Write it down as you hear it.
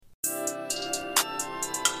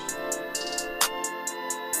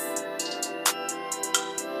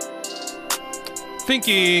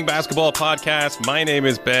Thinking Basketball Podcast. My name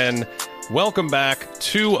is Ben. Welcome back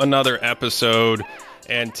to another episode.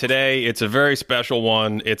 And today it's a very special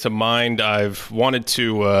one. It's a mind I've wanted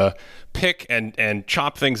to pick and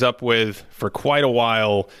chop things up with for quite a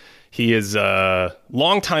while. He is a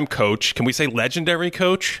longtime coach. Can we say legendary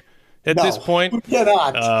coach at this point? You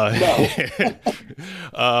cannot.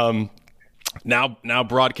 No. Now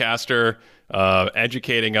broadcaster,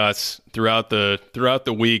 educating us throughout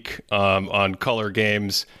the week on color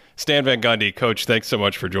games. Stan Van Gundy, Coach, thanks so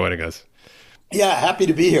much for joining us. Yeah, happy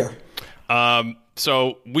to be here.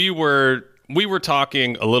 So we were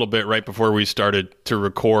talking a little bit right before we started to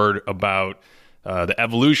record about the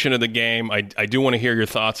evolution of the game. I do want to hear your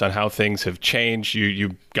thoughts on how things have changed.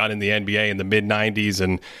 You got in the NBA in the mid-'90s,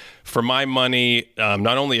 and for my money,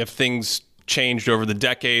 not only have things changed over the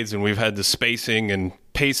decades and we've had the spacing and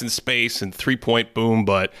pace and space and three-point boom,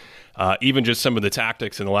 but even just some of the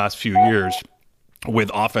tactics in the last few years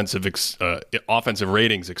with offensive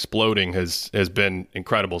ratings exploding has been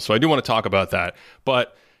incredible. So I do want to talk about that.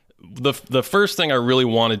 But the first thing I really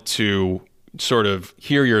wanted to sort of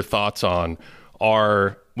hear your thoughts on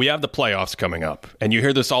are, we have the playoffs coming up, and you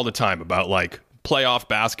hear this all the time about like playoff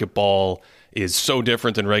basketball is so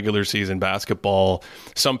different than regular season basketball.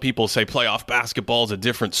 Some people say playoff basketball is a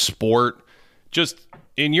different sport. Just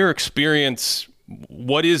in your experience,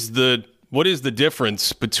 what is the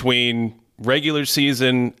difference between regular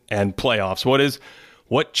season and playoffs?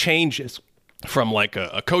 What changes from like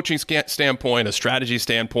a coaching standpoint, a strategy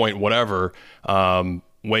standpoint, whatever,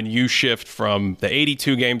 when you shift from the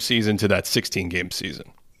 82 game season to that 16 game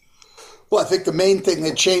season? Well, I think the main thing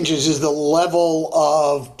that changes is the level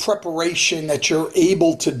of preparation that you're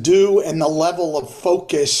able to do and the level of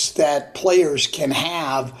focus that players can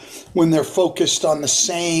have when they're focused on the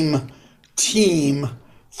same team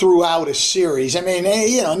throughout a series. I mean,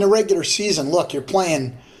 in the regular season, look, you're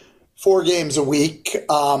playing 4 games a week,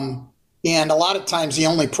 and a lot of times the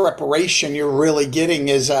only preparation you're really getting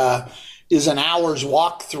is an hour's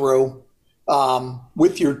walkthrough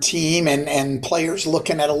with your team and players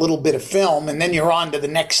looking at a little bit of film, and then you're on to the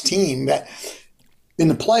next team. That in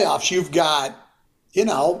the playoffs, you've got,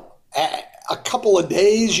 a couple of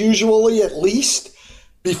days usually at least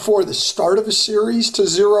before the start of a series to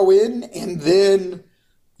zero in, and then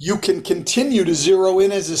you can continue to zero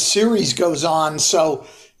in as the series goes on. So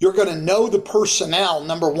you're going to know the personnel,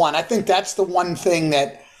 number one. I think that's the one thing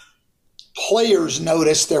that players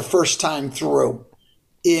notice their first time through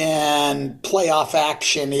in playoff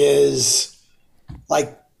action is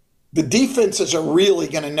like the defenses are really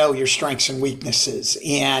going to know your strengths and weaknesses.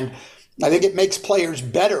 And I think it makes players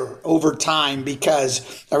better over time,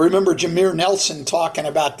 because I remember Jameer Nelson talking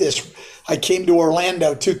about this. I came to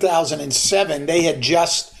Orlando 2007. They had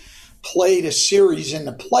just played a series in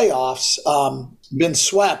the playoffs, been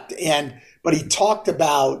swept, but he talked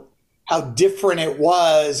about how different it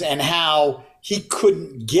was and how he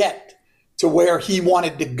couldn't get to where he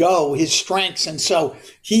wanted to go, his strengths. And so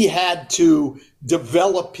he had to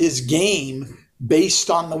develop his game based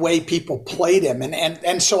on the way people played him.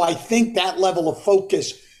 And so I think that level of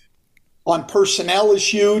focus on personnel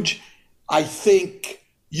is huge. I think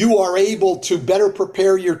you are able to better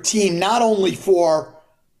prepare your team, not only for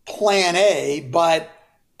plan A, but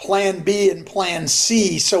plan B and plan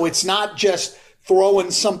C. So it's not just throwing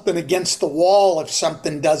something against the wall if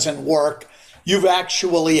something doesn't work. You've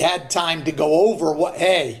actually had time to go over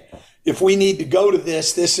if we need to go to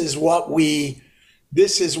this is what we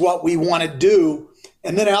want to do.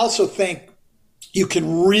 And then I also think you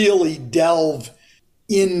can really delve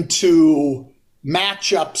into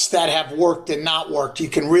matchups that have worked and not worked. You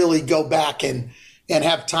can really go back and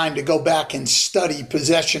have time to go back and study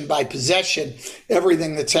possession by possession,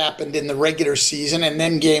 everything that's happened in the regular season, and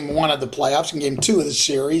then game 1 of the playoffs and game 2 of the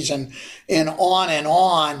series, and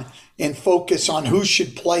on, and focus on who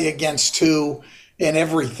should play against who and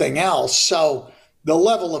everything else. So the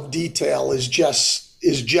level of detail is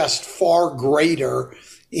just far greater,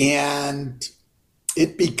 and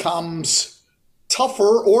it becomes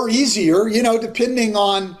tougher or easier, depending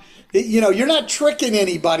on, you're not tricking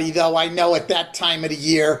anybody, though, I know, at that time of the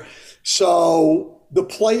year. So the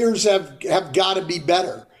players have got to be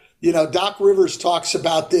better. Doc Rivers talks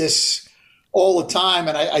about this all the time,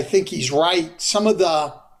 and I think he's right. Some of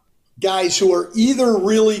the guys who are either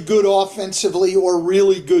really good offensively or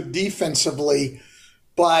really good defensively,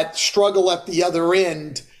 but struggle at the other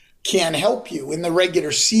end, can help you in the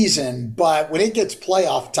regular season. But when it gets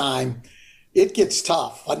playoff time, it gets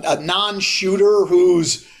tough. A non-shooter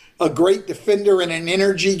who's a great defender and an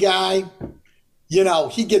energy guy,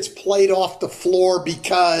 he gets played off the floor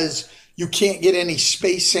because you can't get any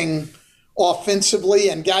spacing offensively,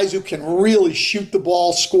 and guys who can really shoot the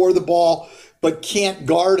ball, score the ball, but can't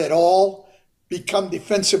guard at all become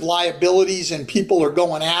defensive liabilities, and people are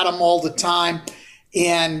going at them all the time.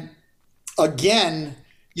 And again,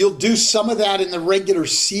 you'll do some of that in the regular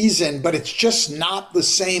season, but it's just not the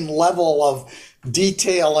same level of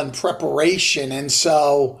detail and preparation. And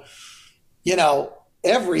so,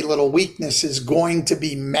 every little weakness is going to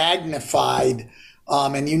be magnified.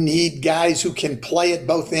 And you need guys who can play at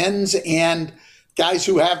both ends and guys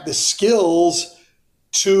who have the skills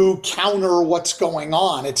to counter what's going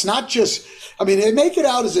on. It's not just, they make it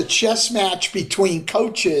out as a chess match between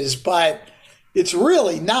coaches, but it's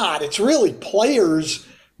really not. It's really players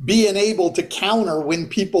being able to counter when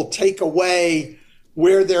people take away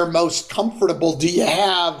where they're most comfortable. Do you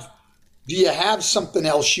have something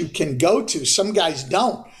else you can go to? Some guys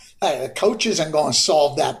don't. The coach isn't going to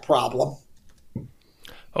solve that problem.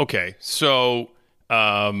 Okay, so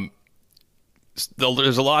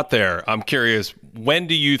there's a lot there. I'm curious, when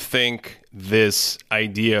do you think this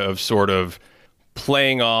idea of sort of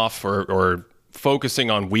playing off or focusing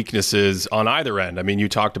on weaknesses on either end? I mean, you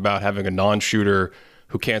talked about having a non-shooter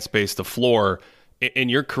who can't space the floor. In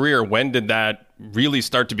your career, when did that really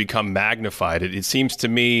start to become magnified? It seems to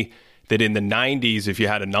me that in the 90s, if you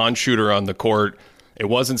had a non-shooter on the court, it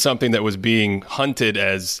wasn't something that was being hunted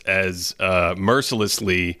as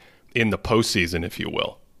mercilessly in the postseason, if you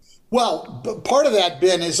will. Well, part of that,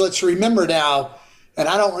 Ben, is let's remember now, and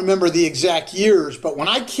I don't remember the exact years, but when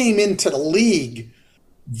I came into the league,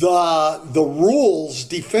 the rules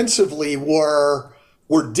defensively were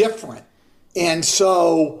different. And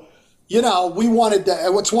so, we wanted to,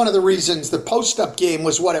 what's one of the reasons the post-up game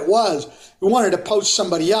was what it was. We wanted to post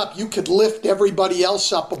somebody up. You could lift everybody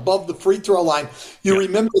else up above the free throw line. You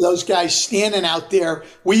remember those guys standing out there.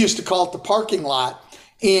 We used to call it the parking lot.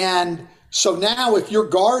 And so now if you're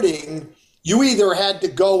guarding, you either had to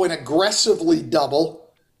go and aggressively double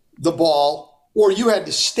the ball or you had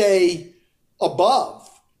to stay above.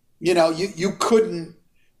 You couldn't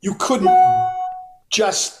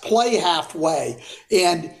just play halfway,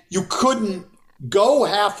 and you couldn't go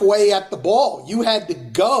halfway at the ball. You had to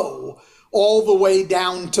go all the way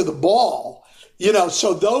down to the ball.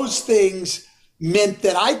 So those things meant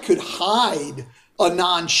that I could hide a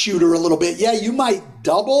non-shooter a little bit. Yeah, you might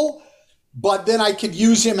double, but then I could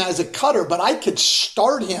use him as a cutter, but I could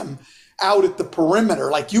start him out at the perimeter.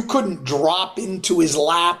 Like, you couldn't drop into his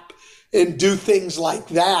lap and do things like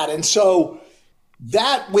that. And so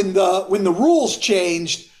that when the rules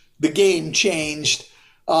changed, the game changed,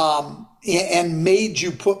 and made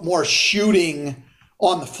you put more shooting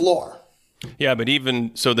on the floor. Yeah, but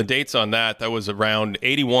even so, the dates on that was around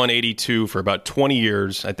 81, 82 for about 20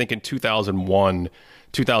 years. I think in 2001,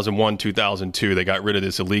 2002, they got rid of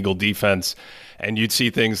this illegal defense. And you'd see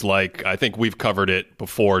things like, I think we've covered it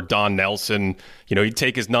before, Don Nelson, he'd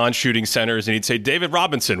take his non-shooting centers and he'd say, David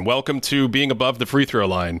Robinson, welcome to being above the free throw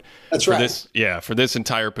line. That's right. For this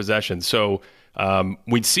entire possession. So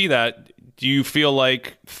we'd see that. Do you feel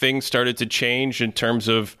like things started to change in terms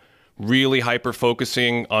of really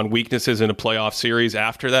hyper-focusing on weaknesses in a playoff series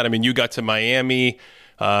after that? I mean, you got to Miami.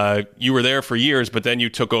 You were there for years, but then you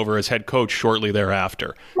took over as head coach shortly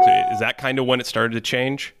thereafter. So is that kind of when it started to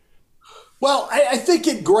change? Well, I think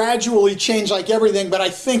it gradually changed like everything, but I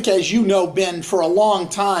think, as you know, Ben, for a long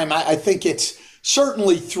time, I think it's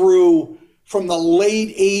certainly from the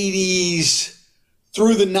late 80s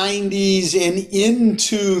through the 90s and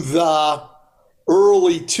into the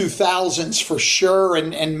early 2000s for sure,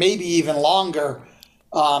 and maybe even longer,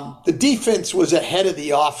 the defense was ahead of the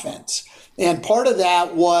offense. And part of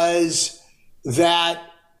that was that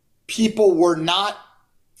people were not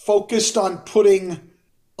focused on putting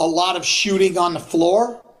a lot of shooting on the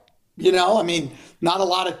floor. Not a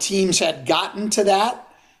lot of teams had gotten to that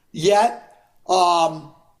yet.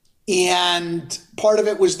 And part of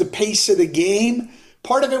it was the pace of the game.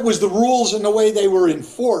 Part of it was the rules and the way they were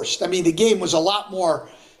enforced. The game was a lot more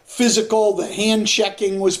physical. The hand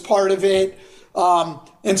checking was part of it.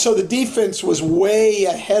 And so the defense was way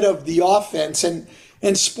ahead of the offense.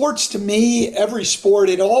 And sports, to me, every sport,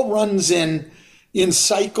 it all runs in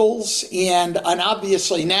cycles. And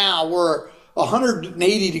obviously now we're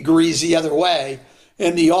 180 degrees the other way.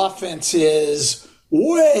 And the offense is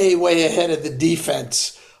way, way ahead of the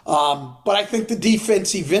defense. But I think the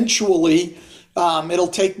defense eventually, it'll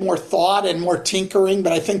take more thought and more tinkering,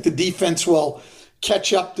 but I think the defense will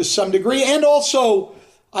catch up to some degree. And also,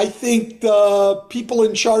 I think the people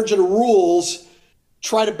in charge of the rules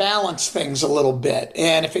try to balance things a little bit.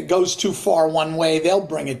 And if it goes too far one way, they'll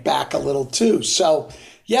bring it back a little too. So,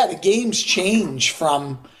 yeah, the games change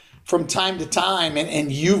from from time to time,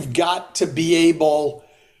 and you've got to be able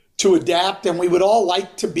to adapt. And we would all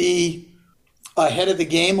like to be ahead of the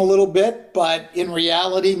game a little bit, but in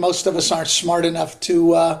reality, most of us aren't smart enough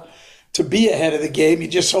to be ahead of the game. You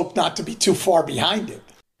just hope not to be too far behind it.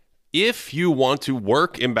 If you want to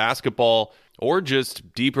work in basketball or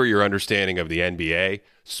just deeper your understanding of the NBA,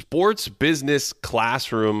 Sports Business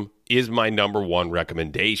Classroom is my number one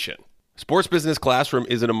recommendation. Sports Business Classroom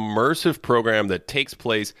is an immersive program that takes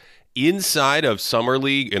place inside of Summer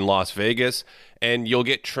League in Las Vegas, and you'll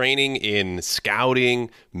get training in scouting,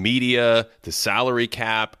 media, the salary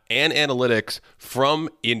cap, and analytics from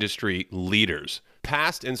industry leaders.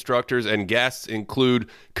 Past instructors and guests include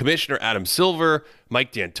Commissioner Adam Silver,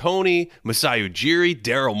 Mike D'Antoni, Masai Ujiri,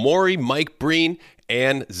 Daryl Morey, Mike Breen,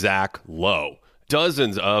 and Zach Lowe.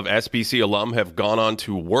 Dozens of SBC alum have gone on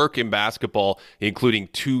to work in basketball, including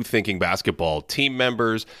 2 Thinking Basketball team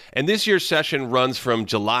members. And this year's session runs from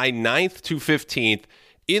July 9th to 15th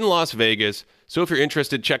in Las Vegas. So if you're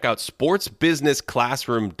interested, check out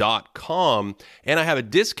sportsbusinessclassroom.com. And I have a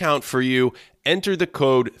discount for you. Enter the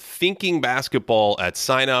code ThinkingBasketball at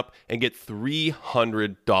sign up and get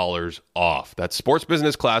 $300 off. That's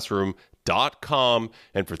sportsbusinessclassroom.com.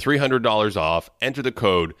 And for $300 off, enter the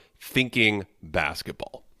code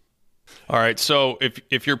ThinkingBasketball. All right, so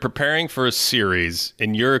if you're preparing for a series,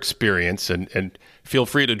 in your experience, and feel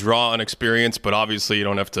free to draw on experience, but obviously you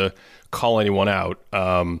don't have to call anyone out.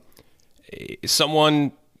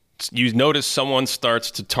 You notice someone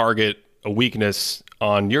starts to target a weakness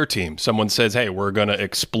on your team. Someone says, hey, we're going to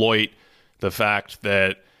exploit the fact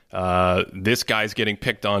that this guy's getting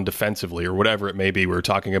picked on defensively or whatever it may be. We're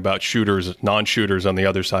talking about shooters, non-shooters on the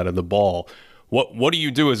other side of the ball. What do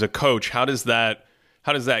you do as a coach? How does that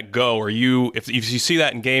go? Are you, if you see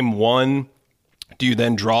that in game one, do you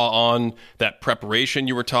then draw on that preparation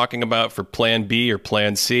you were talking about for plan B or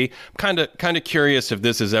plan C? I'm kind of curious if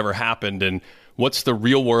this has ever happened, and what's the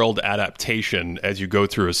real world adaptation as you go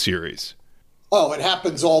through a series? Oh, it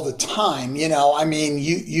happens all the time. I mean,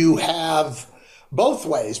 you have both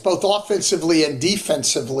ways, both offensively and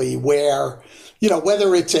defensively, where,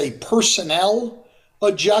 whether it's a personnel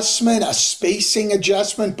adjustment, a spacing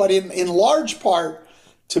adjustment, but in large part,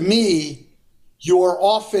 to me, your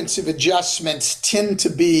offensive adjustments tend to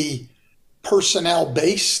be personnel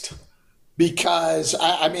based, because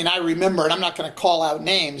I remember, and I'm not going to call out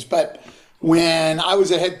names, but when I was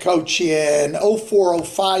a head coach in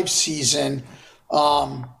 04-05 season,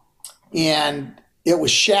 and it was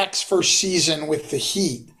Shaq's first season with the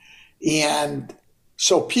Heat. And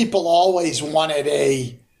so people always wanted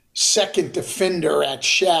a second defender at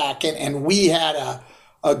Shaq. And we had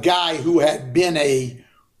a guy who had been a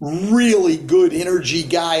really good energy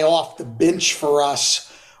guy off the bench for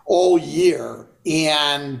us all year.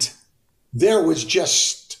 And there was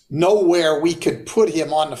just nowhere we could put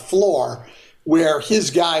him on the floor where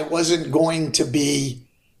his guy wasn't going to be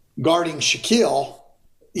guarding Shaquille,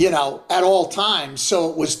 at all times. So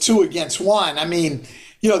it was 2 against 1. I mean,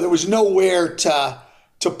 there was nowhere to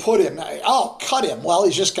put him. I'll cut him. Well,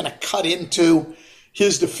 he's just going to cut into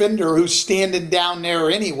his defender who's standing down there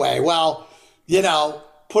anyway. Well,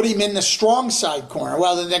 put him in the strong side corner.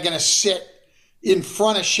 Well, then they're going to sit in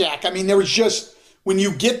front of Shaq. I mean, there was just, when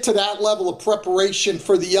you get to that level of preparation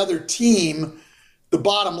for the other team, the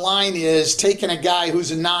bottom line is taking a guy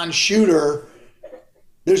who's a non-shooter,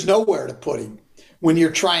 there's nowhere to put him when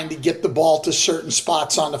you're trying to get the ball to certain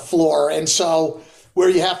spots on the floor. And so where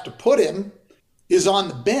you have to put him is on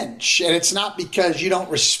the bench. And it's not because you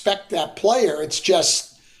don't respect that player. It's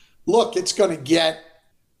just, look, it's going to get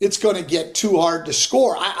too hard to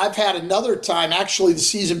score. I've had another time, actually the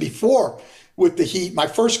season before with the Heat, my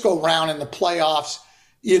first go round in the playoffs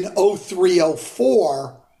in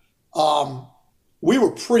 03-04, we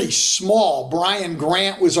were pretty small. Brian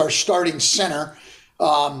Grant was our starting center.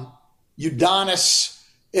 Udonis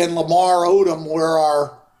and Lamar Odom were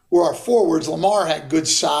our forwards. Lamar had good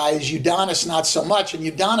size, Udonis not so much, and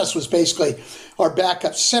Udonis was basically our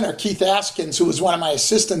backup center. Keith Askins, who was one of my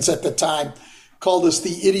assistants at the time, called us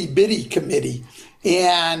the itty bitty committee.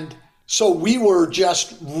 And so we were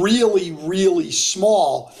just really, really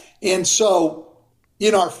small. And so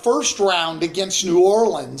in our first round against New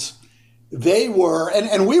Orleans, they were,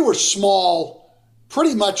 and we were small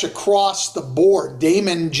pretty much across the board.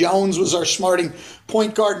 Damon Jones was our starting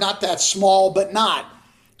point guard, not that small, but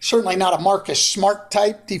certainly not a Marcus Smart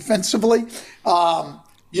type defensively.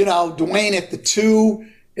 Dwayne at the 2,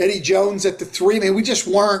 Eddie Jones at the 3. I mean, we just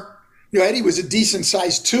weren't, Eddie was a decent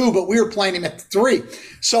sized 2, but we were playing him at the 3.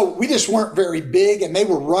 So we just weren't very big, and they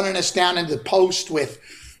were running us down into the post with,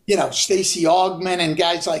 Stacey Augmon and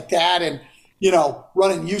guys like that. And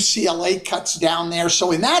running UCLA cuts down there.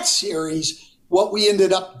 So in that series, what we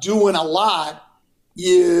ended up doing a lot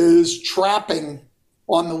is trapping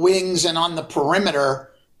on the wings and on the perimeter,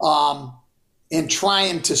 and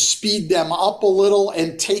trying to speed them up a little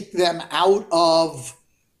and take them out of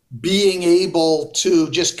being able to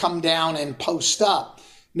just come down and post up.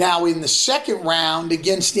 Now, in the second round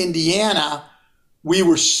against Indiana, we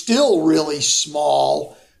were still really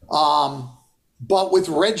small, but with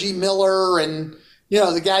Reggie Miller and,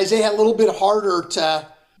 the guys, they had a little bit harder to,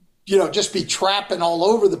 just be trapping all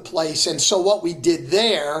over the place. And so what we did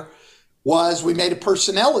there was we made a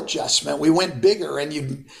personnel adjustment. We went bigger,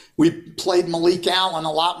 and we played Malik Allen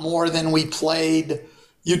a lot more than we played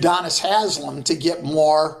Udonis Haslem to get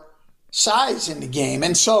more size in the game.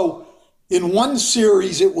 And so in one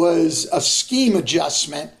series, it was a scheme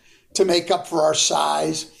adjustment to make up for our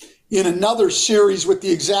size. In another series with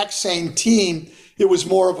the exact same team, it was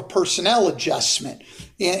more of a personnel adjustment.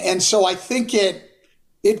 And so I think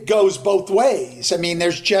it goes both ways. I mean,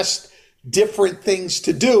 there's just different things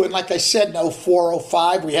to do. And like I said, in 04,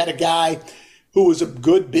 05, we had a guy who was a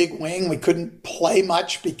good big wing. We couldn't play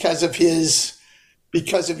much because of his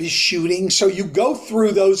shooting. So you go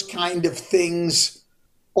through those kind of things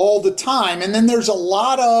all the time. And then there's a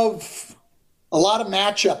lot of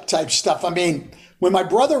matchup type stuff. I mean, when my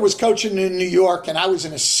brother was coaching in New York and I was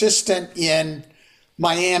an assistant in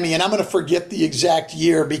Miami, and I'm going to forget the exact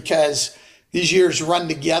year because these years run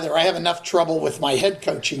together. I have enough trouble with my head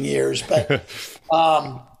coaching years, but,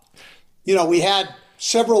 we had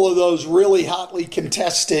several of those really hotly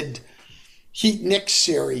contested Heat-Knicks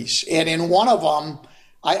series. And in one of them,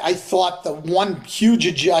 I thought the one huge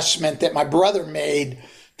adjustment that my brother made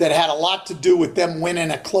that had a lot to do with them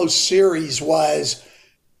winning a close series was,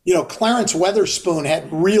 Clarence Weatherspoon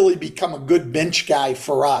had really become a good bench guy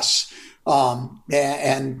for us.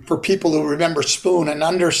 And for people who remember Spoon, an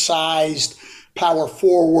undersized power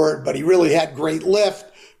forward, but he really had great lift,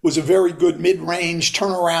 was a very good mid-range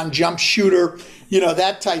turnaround jump shooter,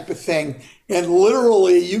 that type of thing. And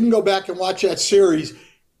literally, you can go back and watch that series.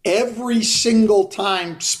 Every single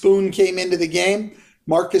time Spoon came into the game,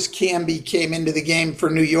 Marcus Camby came into the game for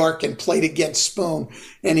New York and played against Spoon,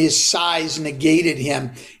 and his size negated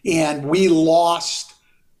him. And we lost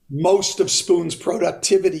most of Spoon's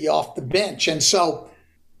productivity off the bench. And so,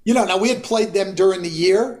 now we had played them during the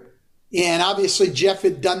year, and obviously Jeff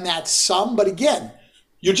had done that some, but again,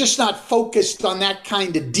 you're just not focused on that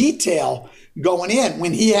kind of detail going in.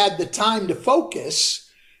 When he had the time to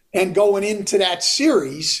focus and going into that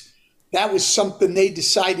series, that was something they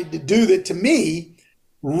decided to do that, to me,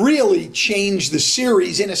 really changed the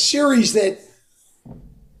series in a series that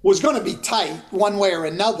was going to be tight one way or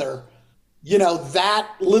another. That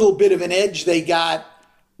little bit of an edge they got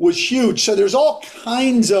was huge. So there's all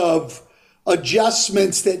kinds of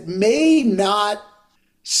adjustments that may not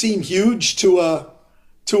seem huge to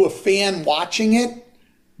a fan watching it,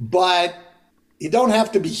 but you don't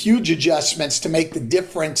have to be huge adjustments to make the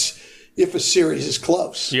difference if a series is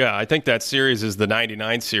close. Yeah, I think that series is the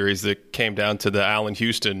 99 series that came down to the Allen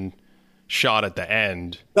Houston shot at the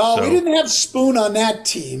end. No, we didn't have Spoon on that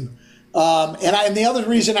team. And the other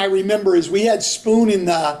reason I remember is we had Spoon in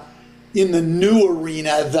the new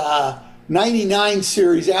arena, the 99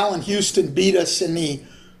 series. Allen Houston beat us in the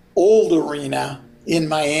old arena in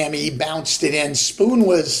Miami. He bounced it in. Spoon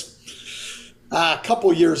was a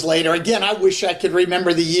couple years later. Again, I wish I could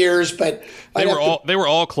remember the years, but they were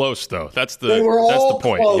all close though. That's the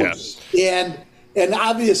point. Close. Yeah. And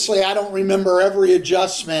obviously I don't remember every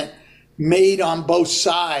adjustment made on both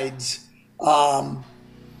sides.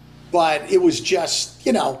 But it was just,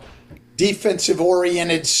 defensive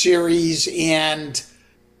oriented series, and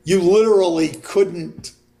you literally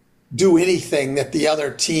couldn't do anything that the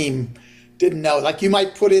other team didn't know. Like, you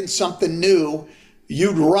might put in something new,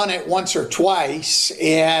 you'd run it once or twice,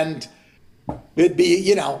 and it'd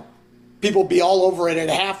be, people be all over it at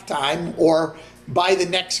halftime or by the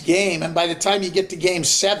next game. And by the time you get to game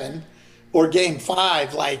 7 or game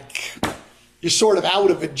 5, like, you're sort of out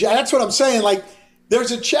of it. That's what I'm saying. Like,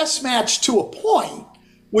 there's a chess match to a point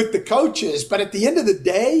with the coaches, but at the end of the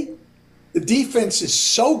day, the defense is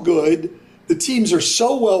so good. The teams are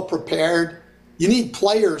so well prepared. You need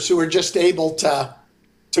players who are just able to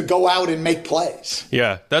go out and make plays.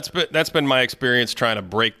 Yeah, that's been my experience trying to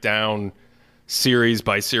break down series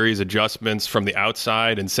by series adjustments from the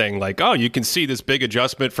outside and saying, like, oh, you can see this big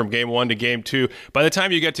adjustment from game 1 to game 2. By the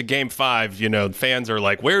time you get to game 5, fans are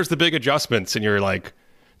like, where's the big adjustments? And you're like,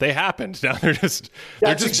 they happened. Now they're just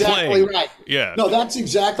exactly playing. Right. Yeah. No, that's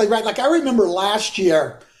exactly right. Like, I remember last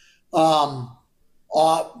year being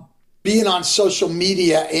on social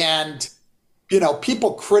media, and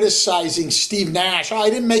people criticizing Steve Nash. Oh, I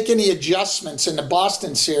didn't make any adjustments in the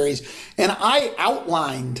Boston series. And I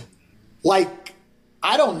outlined, like,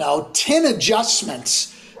 I don't know, 10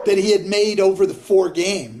 adjustments that he had made over the 4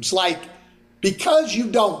 games. Like, because you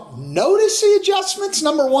don't notice the adjustments,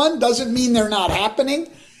 number one, doesn't mean they're not happening.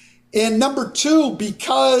 And number two,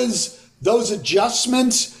 because those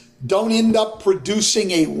adjustments don't end up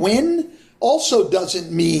producing a win, also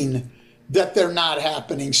doesn't mean that they're not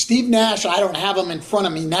happening. Steve Nash, I don't have him in front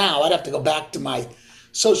of me now. I'd have to go back to my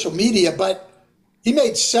social media, but he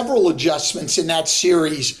made several adjustments in that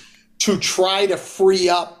series to try to free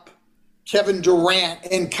up Kevin Durant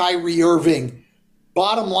and Kyrie Irving.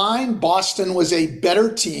 Bottom line, Boston was a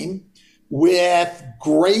better team with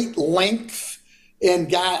great length and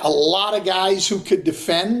got a lot of guys who could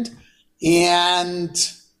defend,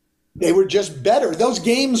 and they were just better. Those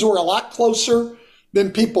games were a lot closer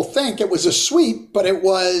than people think. It was a sweep, but it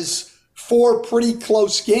was 4 pretty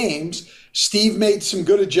close games. Steve made some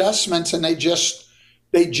good adjustments, and they just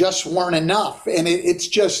weren't enough. And it's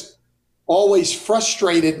just always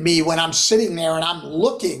frustrated me when I'm sitting there and I'm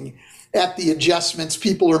looking at the adjustments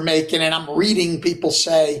people are making, and I'm reading people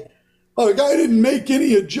say, oh, the guy didn't make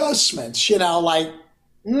any adjustments.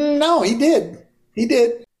 No, he did. He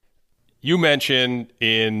did. You mentioned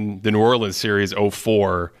in the New Orleans series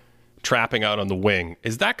 04, trapping out on the wing.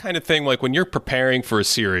 Is that kind of thing, like when you're preparing for a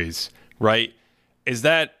series, right?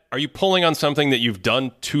 Are you pulling on something that you've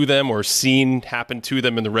done to them or seen happen to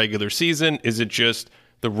them in the regular season? Is it just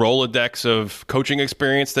the Rolodex of coaching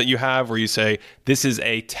experience that you have where you say, this is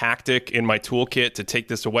a tactic in my toolkit to take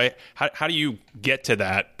this away? How do you get to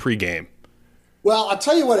that pregame? Well, I'll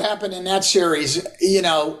tell you what happened in that series.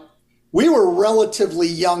 We were a relatively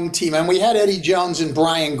young team, and we had Eddie Jones and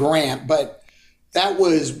Brian Grant, but that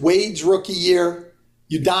was Wade's rookie year,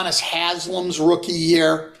 Udonis Haslam's rookie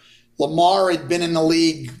year. Lamar had been in the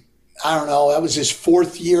league, I don't know, that was his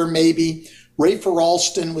 4th year maybe. Rafer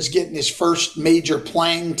Alston was getting his first major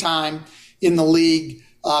playing time in the league.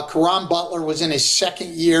 Caron Butler was in his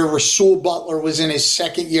 2nd year. Rasul Butler was in his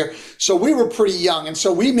 2nd year. So we were pretty young. And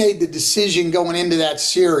so we made the decision going into that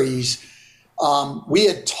series. We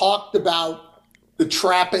had talked about the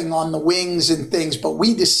trapping on the wings and things, but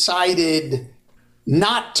we decided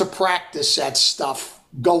not to practice that stuff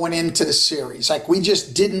going into the series. Like, we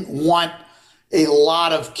just didn't want a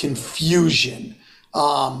lot of confusion.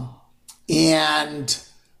 And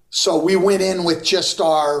so we went in with just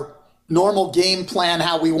our normal game plan,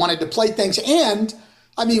 how we wanted to play things. And,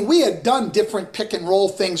 we had done different pick and roll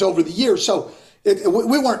things over the years. So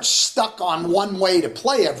we weren't stuck on one way to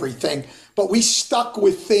play everything, but we stuck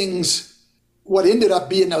with things. What ended up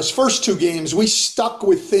being those first 2 games, we stuck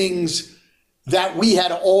with things that we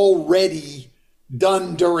had already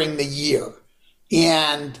done during the year.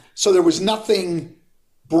 And so there was nothing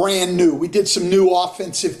brand new. We did some new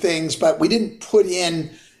offensive things, but we didn't put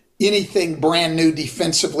in anything brand new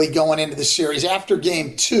defensively going into the series. After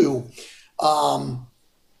game 2,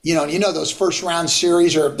 those first round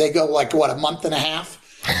series, or they go like, a month and a half?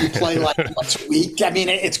 You play like once a week.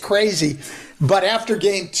 It's crazy. But after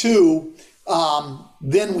game 2,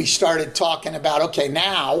 then we started talking about, okay,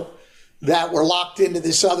 now that we're locked into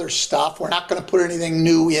this other stuff, we're not going to put anything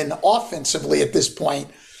new in offensively at this point.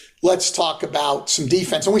 Let's talk about some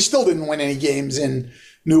defense. And we still didn't win any games in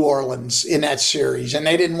New Orleans in that series, and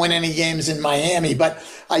they didn't win any games in Miami. But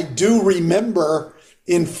I do remember,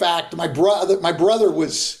 in fact, my brother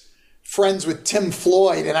was friends with Tim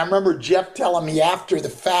Floyd, and I remember Jeff telling me after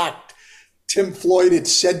the fact, Tim Floyd had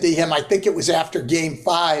said to him, I think it was after game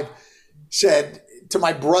 5, said to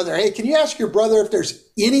my brother, hey, can you ask your brother if there's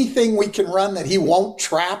anything we can run that he won't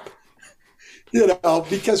trap?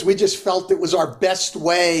 Because we just felt it was our best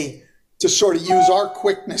way to sort of use our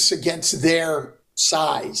quickness against their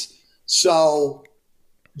size. So,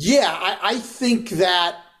 yeah, I think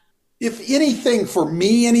that if anything, for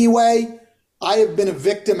me anyway, I have been a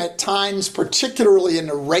victim at times, particularly in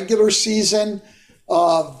the regular season,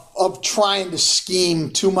 of trying to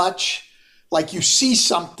scheme too much. Like, you see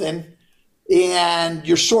something and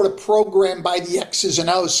you're sort of programmed by the X's and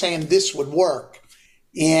O's saying this would work.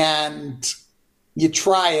 And you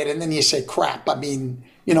try it and then you say, crap, 1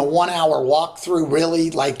 hour walkthrough, really?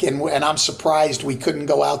 And I'm surprised we couldn't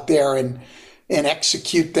go out there and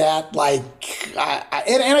execute that.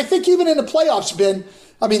 And I think even in the playoffs, Ben,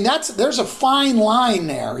 there's a fine line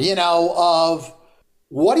there, of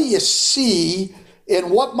what do you see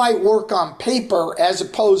and what might work on paper as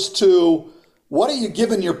opposed to what are you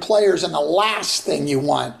giving your players? And the last thing you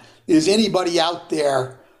want is anybody out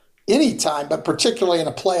there anytime, but particularly in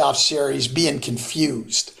a playoff series, being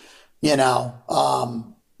confused,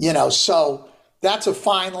 So that's a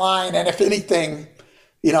fine line. And if anything,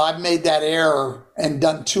 I've made that error and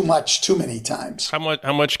done too much too many times. How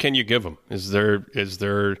much can you give them? Is there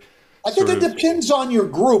I think it depends on your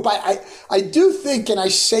group. I do think, and I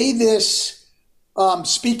say this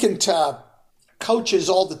speaking to coaches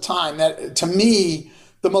all the time, that to me,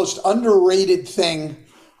 the most underrated thing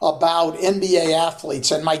about NBA athletes,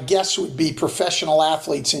 and my guess would be professional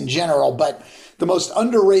athletes in general, but the most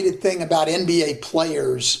underrated thing about NBA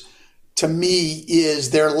players to me is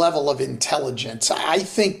their level of intelligence. I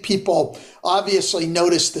think people obviously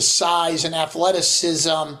notice the size and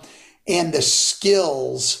athleticism and the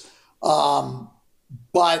skills,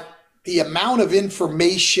 but the amount of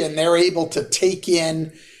information they're able to take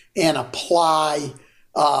in and apply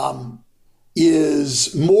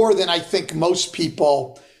is more than I think most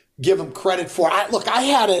people give them credit for. I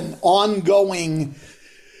had an ongoing,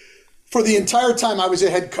 for the entire time I was a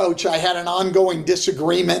head coach, I had an ongoing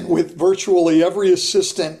disagreement with virtually every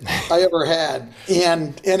assistant I ever had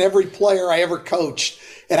and every player I ever coached.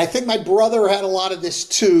 And I think my brother had a lot of this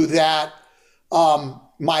too, that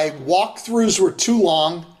my walkthroughs were too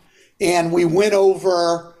long and we went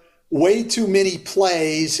over way too many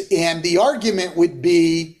plays. And the argument would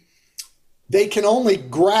be they can only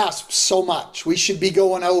grasp so much. We should be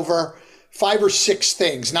going over 5 or 6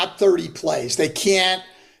 things, not 30 plays. They can't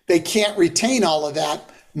retain all of that.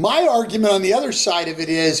 My argument on the other side of it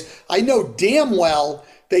is I know damn well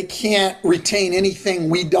they can't retain anything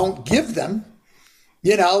we don't give them.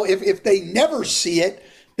 If they never see it,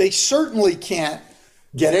 they certainly can't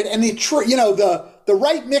get it. And the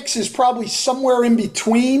right mix is probably somewhere in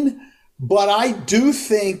between, but I do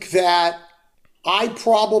think that I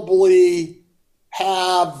probably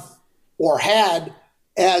have or had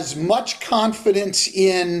as much confidence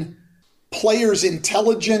in players'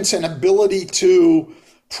 intelligence and ability to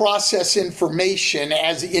process information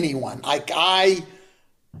as anyone.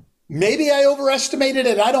 Maybe I overestimated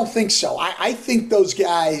it. I don't think so. I think those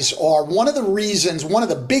guys are one of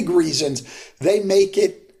the big reasons they make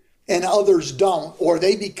it and others don't, or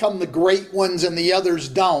they become the great ones and the others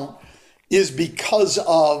don't, is because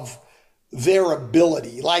of their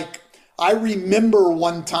ability. I remember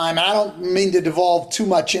one time, and I don't mean to devolve too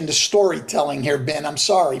much into storytelling here, Ben, I'm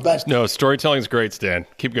sorry. No, storytelling's great, Stan.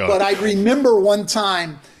 Keep going. But I remember one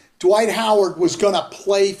time Dwight Howard was going to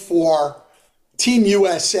play for Team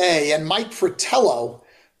USA, and Mike Fratello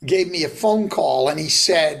gave me a phone call, and he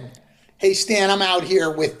said, "Hey, Stan, I'm out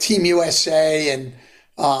here with Team USA and,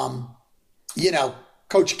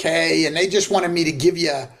 Coach K, and they just wanted me to give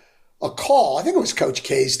you a call." I think it was Coach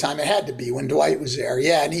K's time. It had to be when Dwight was there.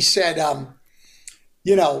 Yeah. And he said,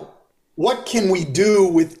 what can we do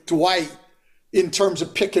with Dwight in terms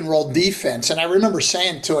of pick and roll defense? And I remember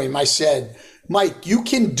saying to him, I said, "Mike, you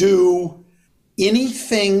can do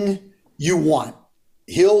anything you want.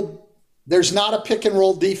 There's not a pick and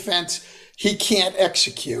roll defense he can't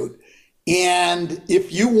execute. And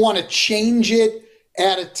if you want to change it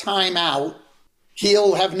at a timeout,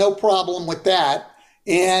 he'll have no problem with that.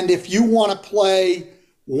 And if you want to play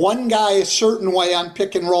one guy a certain way on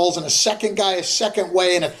pick and rolls and a second guy a second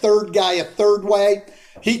way and a third guy a third way,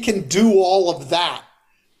 he can do all of that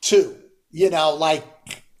too."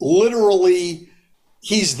 Literally,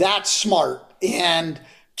 he's that smart and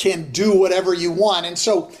can do whatever you want. And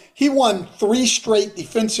so he won 3 straight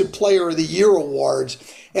Defensive Player of the Year awards.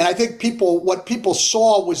 And I think what people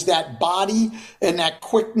saw was that body and that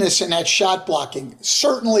quickness and that shot blocking,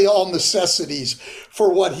 certainly all necessities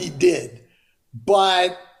for what he did.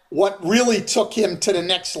 But what really took him to the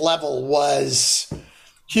next level was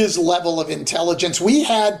his level of intelligence. We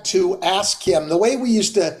had to ask him, the way we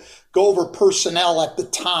used to go over personnel at the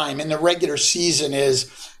time in the regular season is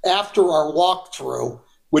after our walkthrough,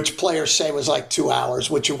 which players say was like 2 hours,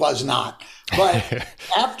 which it was not. But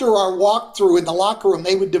after our walkthrough in the locker room,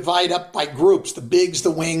 they would divide up by groups, the bigs,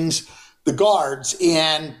 the wings, the guards,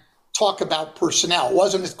 and talk about personnel. It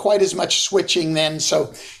wasn't quite as much switching then,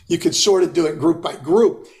 so you could sort of do it group by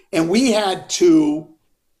group. And we had to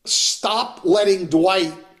stop letting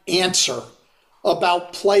Dwight answer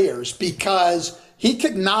about players because he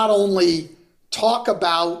could not only talk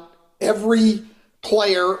about every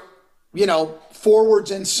player,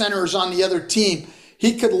 forwards and centers on the other team,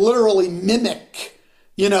 he could literally mimic,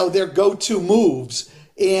 their go-to moves.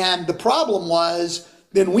 And the problem was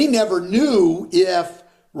then we never knew if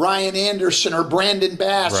Ryan Anderson or Brandon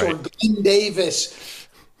Bass or Glenn Davis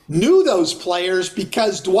knew those players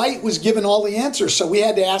because Dwight was given all the answers. So we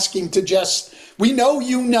had to ask him to we know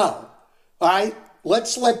all right?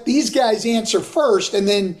 Let's let these guys answer first, and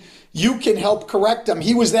then you can help correct them.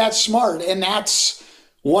 He was that smart, and that's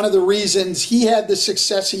one of the reasons he had the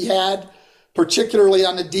success he had particularly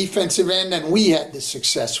on the defensive end, and we had the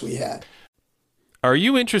success we had. Are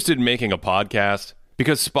you interested in making a podcast?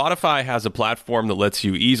 Because Spotify has a platform that lets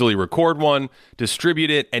you easily record one, distribute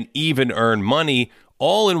it, and even earn money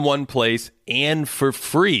all in one place and for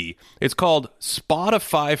free. It's called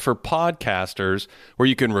Spotify for Podcasters, where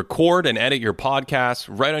you can record and edit your podcasts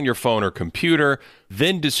right on your phone or computer,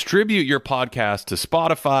 then distribute your podcast to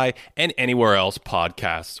Spotify and anywhere else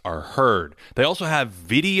podcasts are heard. They also have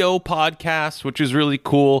video podcasts, which is really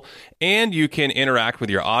cool, and you can interact with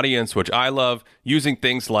your audience, which I love, using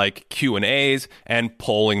things like Q&As and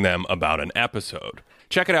polling them about an episode.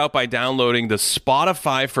 Check it out by downloading the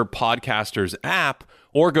Spotify for Podcasters app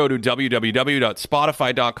or go to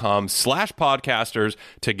www.spotify.com/podcasters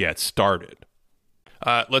to get started.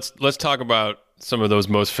 Let's talk about some of those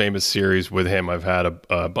most famous series with him. I've had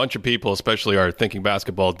a bunch of people, especially our Thinking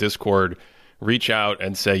Basketball Discord, reach out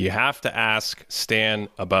and say, you have to ask Stan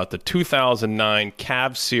about the 2009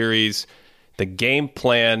 Cavs series, the game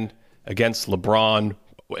plan against LeBron.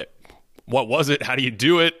 What was it? How do you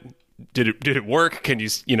do it? Did it work? Can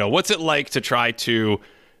what's it like to try to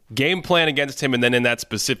game plan against him, and then in that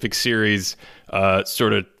specific series,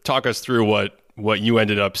 sort of talk us through what you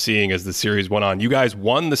ended up seeing as the series went on. You guys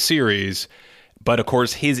won the series, but of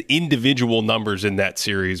course his individual numbers in that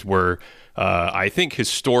series were, I think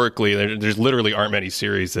historically, there's literally aren't many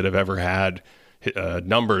series that have ever had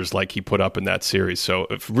numbers like he put up in that series. So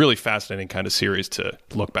a really fascinating kind of series to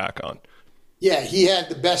look back on. Yeah, he had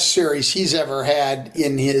the best series he's ever had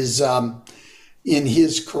in his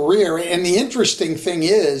career. And the interesting thing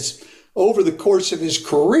is, over the course of his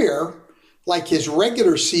career, like his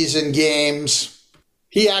regular season games,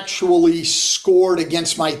 he actually scored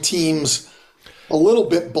against my teams a little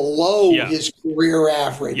bit below his career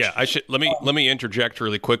average. Yeah, let me interject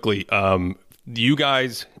really quickly. You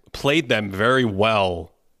guys played them very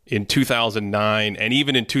well in 2009 and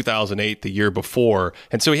even in 2008, the year before.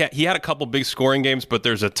 And so he had a couple big scoring games, but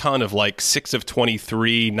there's a ton of like 6 of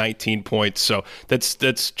 23, 19 points. So that's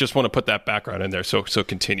just want to put that background in there. So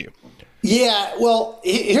continue. Yeah, well,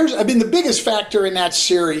 the biggest factor in that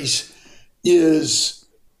series is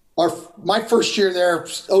my first year there,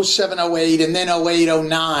 07, 08, and then 08,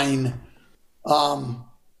 09.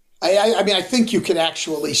 I think you could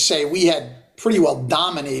actually say we had pretty well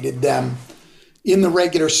dominated them in the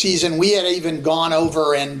regular season. We had even gone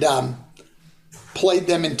over and played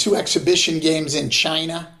them in 2 exhibition games in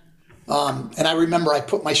China. And I remember I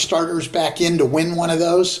put my starters back in to win one of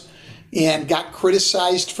those and got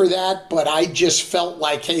criticized for that. But I just felt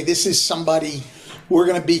like, hey, this is somebody we're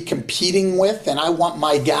going to be competing with, and I want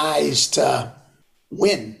my guys to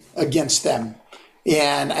win against them.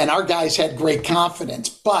 And our guys had great confidence.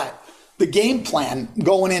 But the game plan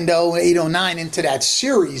going into 08, 09 into that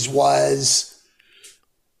series was,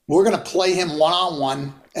 we're going to play him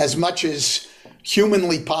one-on-one as much as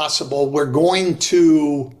humanly possible. We're going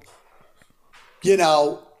to,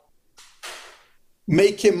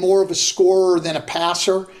 make him more of a scorer than a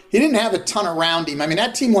passer. He didn't have a ton around him. I mean,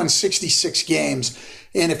 that team won 66 games.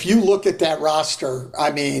 And if you look at that roster,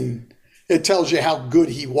 I mean, it tells you how good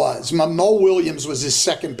he was. Mo Williams was his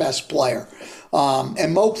second best player.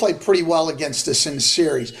 And Mo played pretty well against us in the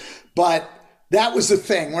series. But that was the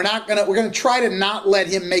thing. We're going to try to not let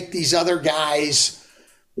him make these other guys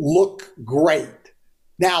look great.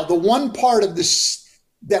 Now, the one part of this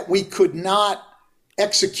that we could not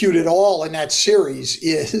execute at all in that series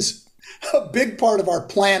is a big part of our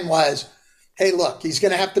plan was, hey, look, he's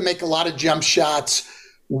going to have to make a lot of jump shots.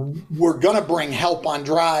 We're going to bring help on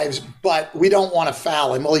drives, but we don't want to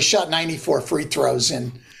foul him. Well, he shot 94 free throws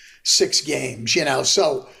in 6 games,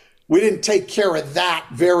 so we didn't take care of that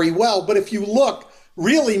very well. But if you look,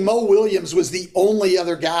 really, Mo Williams was the only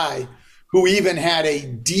other guy who even had a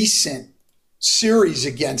decent series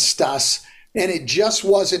against us, and it just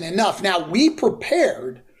wasn't enough. Now, we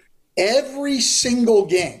prepared every single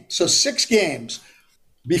game, so 6 games.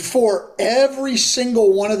 Before every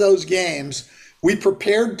single one of those games, we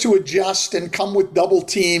prepared to adjust and come with double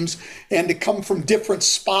teams and to come from different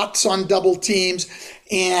spots on double teams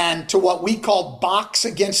and to what we call box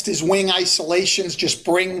against his wing isolations, just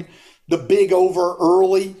bring the big over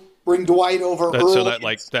early, bring Dwight over early. So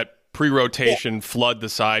that pre-rotation, flood the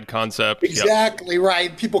side concept. Exactly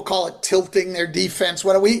right. People call it tilting their defense.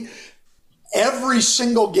 Every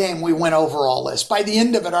single game we went over all this. By the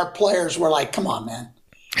end of it, our players were like, come on, man.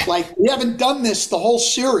 Like, we haven't done this the whole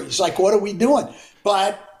series. Like, what are we doing?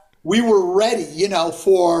 But we were ready,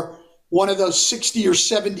 for one of those 60 or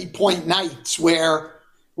 70 point nights where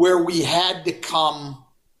we had to come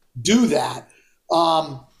do that.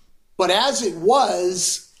 But as it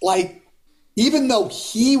was, like, even though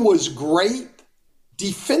he was great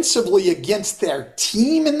defensively against their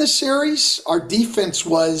team in the series, our defense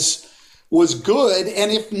was good.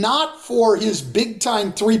 And if not for his big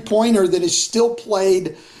time 3-pointer that is still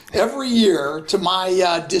played every year, to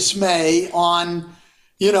my dismay, on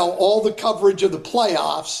all the coverage of the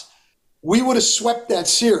playoffs, we would have swept that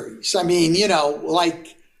series. I mean,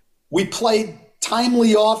 we played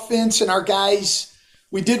timely offense and our guys,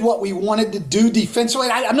 we did what we wanted to do defensively.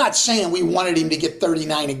 I'm not saying we wanted him to get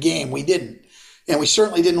 39 a game. We didn't. And we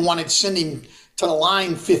certainly didn't want to send him to the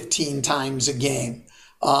line 15 times a game.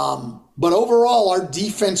 But overall, our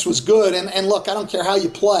defense was good. And look, I don't care how you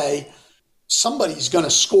play, somebody's going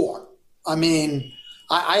to score. I mean,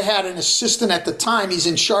 I had an assistant at the time. He's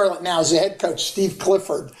in Charlotte now as a head coach, Steve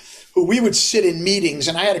Clifford, who we would sit in meetings.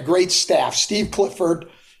 And I had a great staff, Steve Clifford,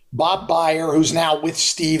 Bob Byer, who's now with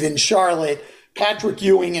Steve in Charlotte, Patrick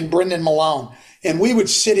Ewing, and Brendan Malone. And we would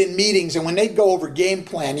sit in meetings, and when they'd go over game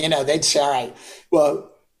plan, they'd say, all right,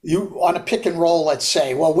 well, you on a pick and roll, let's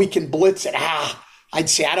say, well, we can blitz it. I'd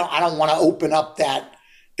say, I don't want to open up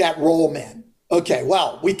that roll man. Okay,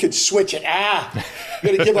 well, we could switch it.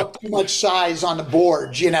 Going to give up too much size on the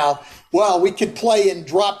boards, Well, we could play in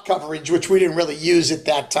drop coverage, which we didn't really use at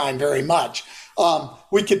that time very much.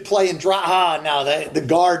 We could play in drop. No, the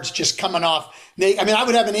guard's just coming off. I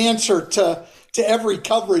would have an answer to every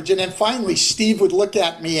coverage. And then finally, Steve would look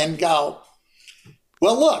at me and go,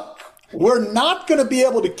 well, look, we're not going to be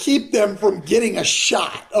able to keep them from getting a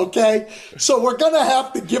shot, okay? So we're going to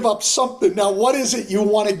have to give up something. Now, what is it you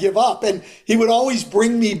want to give up? And he would always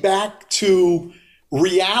bring me back to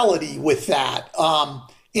reality with that.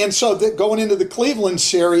 And so going into the Cleveland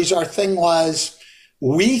series, our thing was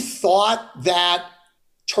we thought that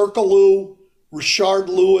Turkoglu, Rashard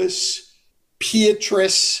Lewis,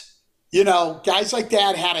 Pietrus, guys like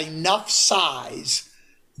that had enough size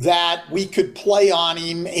that we could play on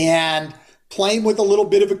him and play him with a little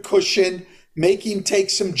bit of a cushion, make him take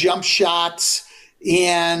some jump shots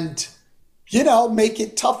and, make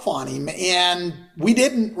it tough on him. And we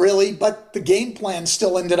didn't really, but the game plan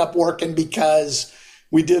still ended up working because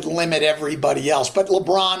we did limit everybody else. But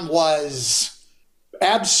LeBron was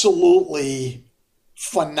absolutely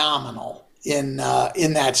phenomenal in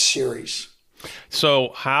that series.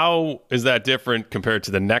 So how is that different compared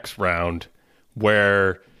to the next round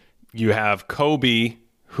where you have Kobe,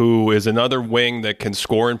 who is another wing that can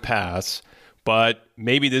score and pass, but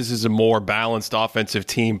maybe this is a more balanced offensive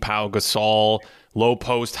team. Pau Gasol, low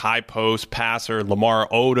post, high post passer, Lamar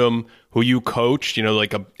Odom, who you coached,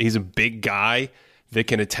 he's a big guy that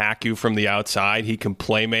can attack you from the outside. He can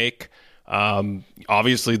play make.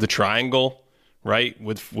 Obviously the triangle, right?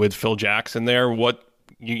 With Phil Jackson there.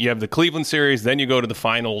 You have the Cleveland series, then you go to the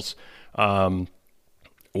finals.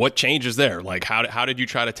 What changes there? Like, how did you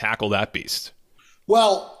try to tackle that beast?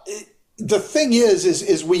 Well, the thing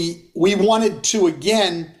is we wanted to,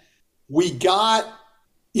 again, we got,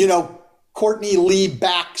 Courtney Lee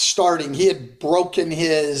back starting. He had broken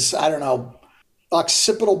his,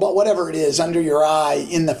 occipital, but whatever it is, under your eye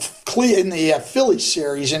in the Philly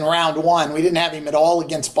series in round one. We didn't have him at all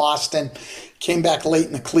against Boston. Came back late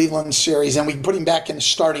in the Cleveland series, and we put him back in the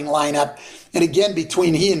starting lineup. And again,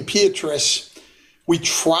 between he and Pietrus, we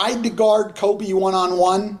tried to guard Kobe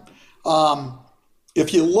one-on-one.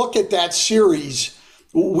 If you look at that series,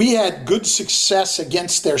 we had good success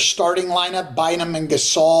against their starting lineup, Bynum and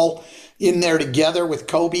Gasol in there together with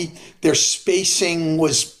Kobe. Their spacing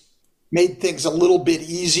made things a little bit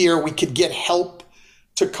easier. We could get help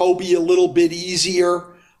to Kobe a little bit easier.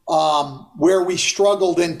 Where we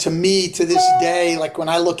struggled, and to me, to this day, like when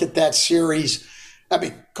I look at that series,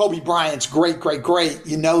 Kobe Bryant's great.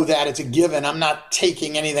 You know that, it's a given. I'm not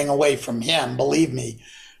taking anything away from him, believe me.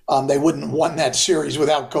 They wouldn't have won that series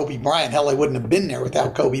without Kobe Bryant. Hell, they wouldn't have been there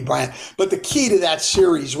without Kobe Bryant. But the key to that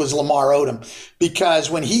series was Lamar Odom, because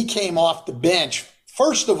when he came off the bench,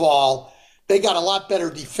 first of all, they got a lot better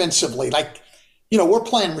defensively. We're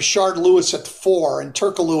playing Rashard Lewis at the 4 and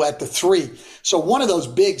Turkoglu at the 3. So one of those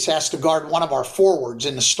bigs has to guard one of our forwards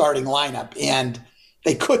in the starting lineup, and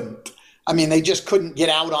they couldn't. They just couldn't get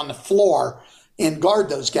out on the floor and guard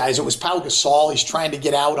those guys. It was Pau Gasol. He's trying to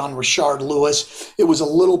get out on Rashard Lewis. It was a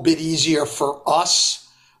little bit easier for us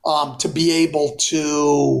to be able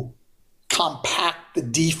to compact the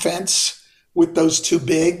defense with those two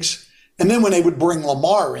bigs. And then when they would bring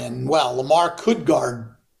Lamar in, well, Lamar could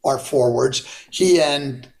guard our forwards. He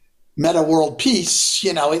and Meta World Peace,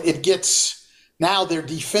 it gets, now they're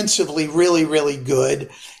defensively really, really good,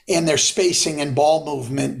 and their spacing and ball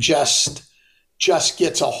movement just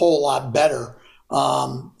gets a whole lot better.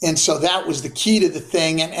 And so that was the key to the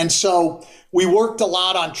thing. And so We worked a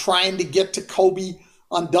lot on trying to get to Kobe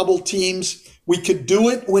on double teams. We could do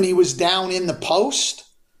it when he was down in the post.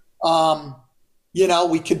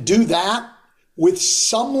 We could do that with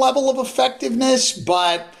some level of effectiveness,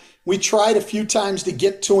 but we tried a few times to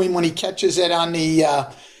get to him when he catches it on the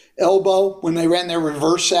elbow when they ran their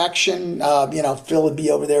reverse action. Phil would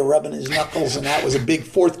be over there rubbing his knuckles, and that was a big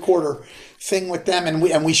fourth quarter thing with them,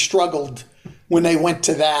 and we struggled when they went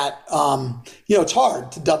to that. It's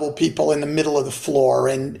hard to double people in the middle of the floor,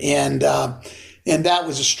 and that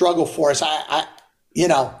was a struggle for us. I've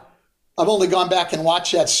only gone back and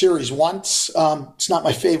watched that series once. It's not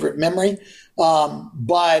my favorite memory,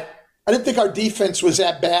 but I didn't think our defense was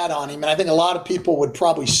that bad on him, and I think a lot of people would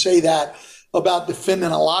probably say that about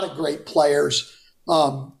defending a lot of great players.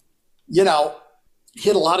 Hit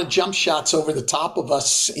a lot of jump shots over the top of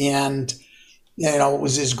us, and it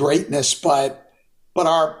was his greatness. But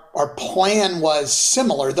our plan was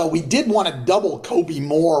similar, though we did want to double Kobe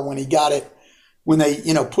more when he got it, when they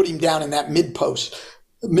put him down in that mid post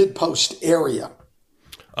area.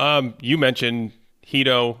 You mentioned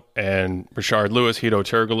Hito and Rashard Lewis, Hito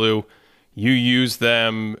Turkoglu. You use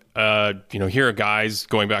them, here are guys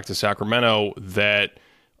going back to Sacramento that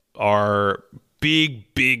are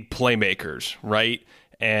big playmakers, right?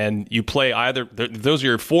 And you play either, those are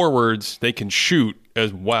your forwards, they can shoot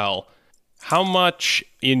as well. How much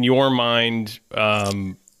in your mind,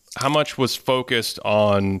 how much was focused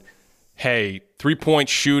on, hey, 3-point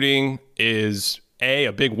shooting is A,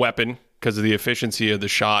 a big weapon because of the efficiency of the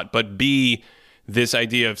shot, but B, this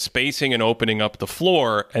idea of spacing and opening up the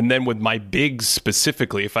floor, and then with my bigs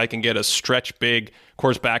specifically, if I can get a stretch big, of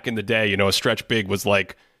course, back in the day, a stretch big was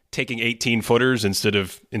like taking 18-footers instead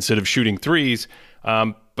of shooting threes.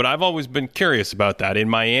 But I've always been curious about that. In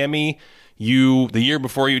Miami, the year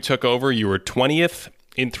before you took over, you were 20th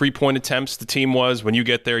in 3-point attempts. The team was. When you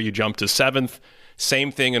get there, you jump to 7th.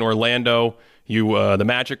 Same thing in Orlando. The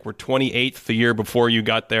Magic were 28th the year before you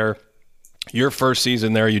got there. Your first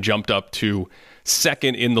season there, you jumped up to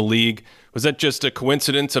 2nd in the league. Was that just a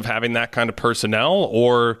coincidence of having that kind of personnel,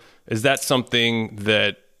 or is that something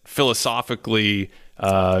that philosophically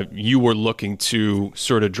you were looking to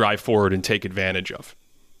sort of drive forward and take advantage of?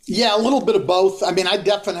 Yeah, a little bit of both. I mean, I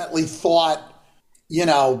definitely thought,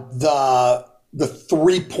 the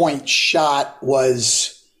 3-point shot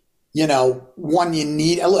was, one you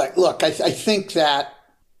need. Look, I think that,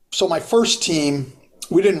 so my first team,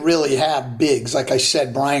 we didn't really have bigs. Like I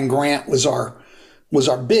said, Brian Grant was our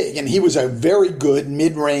big, and he was a very good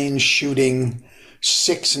mid-range shooting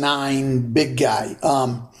 6'9" big guy.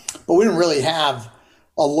 But we didn't really have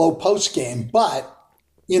a low post game. But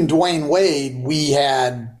in Dwayne Wade, we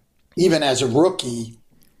had, even as a rookie,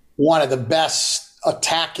 one of the best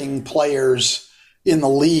attacking players in the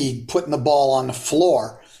league putting the ball on the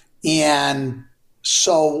floor. And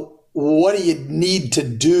so what do you need to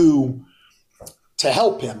do to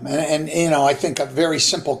help him? And I think a very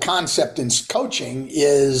simple concept in coaching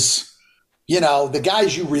is, the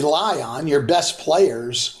guys you rely on, your best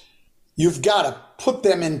players, you've got to put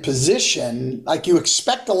them in position. Like, you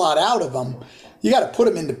expect a lot out of them. You got to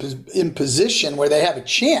put them in position where they have a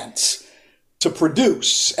chance to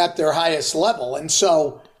produce at their highest level. And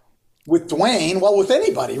so with Dwayne, well, with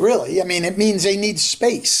anybody really, it means they need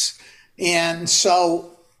space. And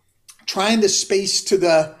so trying to space to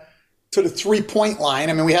the 3-point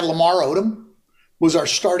line. We had Lamar Odom was our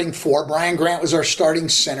starting 4. Brian Grant was our starting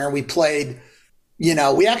center. We played,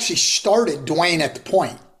 we actually started Dwayne at the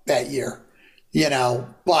point that year,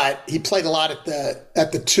 but he played a lot at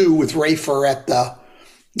the 2 with Rafer at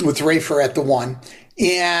the 1.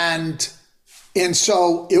 And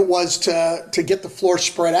so it was to get the floor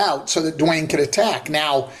spread out so that Dwayne could attack.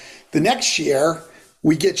 Now, the next year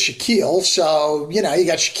we get Shaquille. So, you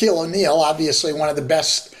got Shaquille O'Neal, obviously one of the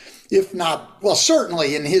best, if not, well,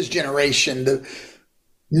 certainly in his generation.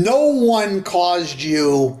 No one caused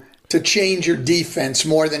you to change your defense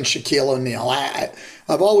more than Shaquille O'Neal.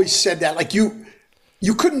 I've always said that. Like, you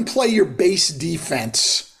couldn't play your base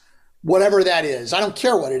defense, whatever that is. I don't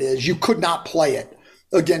care what it is. You could not play it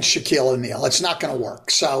against Shaquille O'Neal. It's not going to work.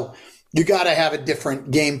 So you got to have a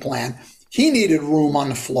different game plan. He needed room on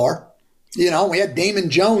the floor. We had Damon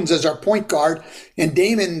Jones as our point guard, and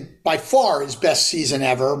Damon, by far his best season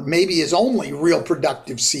ever, maybe his only real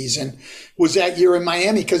productive season, was that year in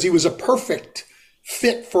Miami because he was a perfect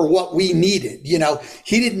fit for what we needed.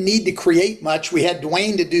 He didn't need to create much. We had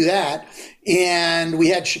Dwayne to do that, and we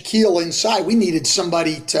had Shaquille inside. We needed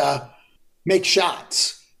somebody to make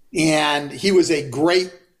shots, and he was a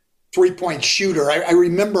great 3-point shooter. I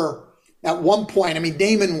remember at one point,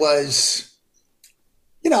 Damon was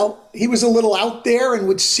he was a little out there and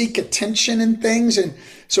would seek attention and things. And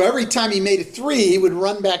so every time he made a three, he would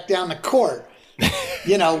run back down the court,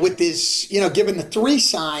 with his, giving the three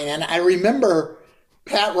sign. And I remember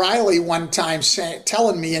Pat Riley one time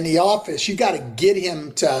telling me in the office, you got to get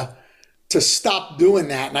him to stop doing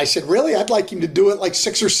that. And I said, really? I'd like him to do it like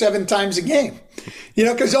 6 or 7 times a game,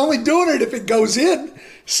 because only doing it if it goes in.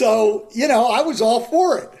 So, I was all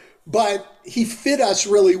for it. But he fit us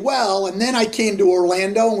really well. And then I came to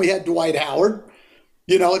Orlando and we had Dwight Howard,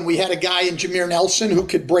 and we had a guy in Jameer Nelson who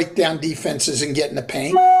could break down defenses and get in the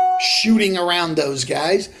paint, shooting around those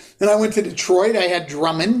guys. Then I went to Detroit. I had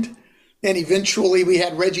Drummond. And eventually we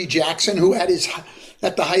had Reggie Jackson, who at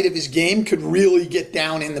the height of his game could really get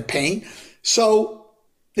down in the paint. So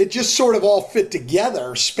it just sort of all fit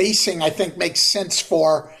together. Spacing, I think, makes sense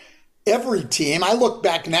for every team. I look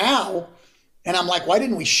back now and I'm like, why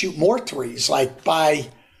didn't we shoot more threes? Like by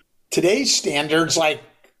today's standards, like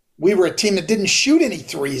we were a team that didn't shoot any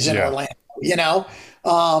threes in Orlando,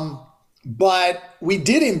 but we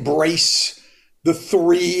did embrace the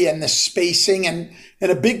three and the spacing. And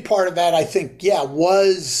a big part of that, I think,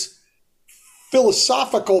 was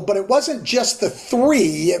philosophical, but it wasn't just the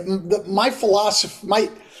three. My philosophy,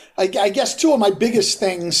 I guess two of my biggest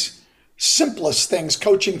things, simplest things,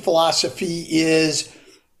 coaching philosophy is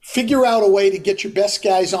figure out a way to get your best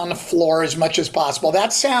guys on the floor as much as possible.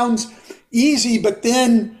 That sounds easy, but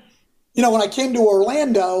then, when I came to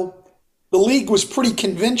Orlando, the league was pretty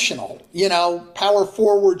conventional. Power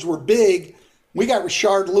forwards were big. We got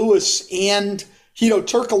Rashard Lewis and Hedo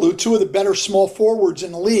Turkoglu, two of the better small forwards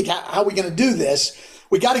in the league. How are we going to do this?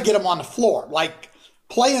 We got to get them on the floor. Like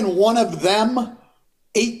playing one of them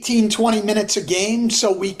 18, 20 minutes a game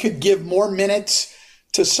so we could give more minutes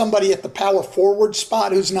to somebody at the power forward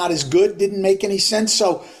spot who's not as good didn't make any sense.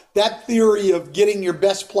 So that theory of getting your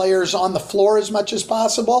best players on the floor as much as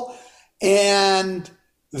possible and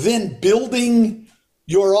then building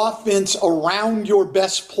your offense around your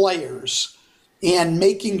best players and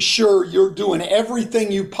making sure you're doing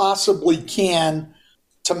everything you possibly can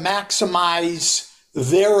to maximize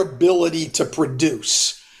their ability to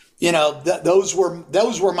produce. Those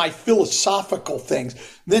were my philosophical things.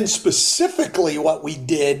 Then specifically what we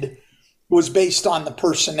did was based on the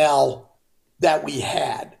personnel that we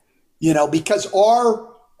had, because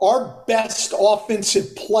our best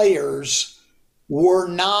offensive players were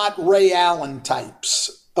not Ray Allen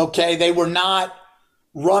types. Okay. They were not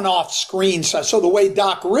run off screen. So the way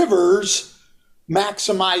Doc Rivers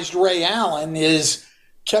maximized Ray Allen is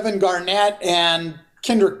Kevin Garnett and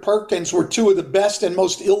Kendrick Perkins were two of the best and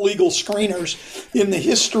most illegal screeners in the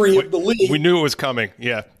history of the league. We knew it was coming.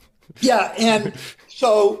 Yeah. Yeah. And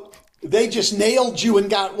so they just nailed you and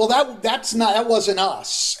got, that wasn't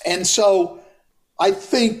us. And so I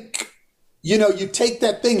think, you take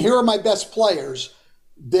that thing, here are my best players.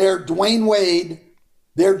 They're Dwayne Wade,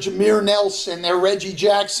 they're Jameer Nelson, they're Reggie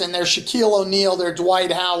Jackson, they're Shaquille O'Neal, they're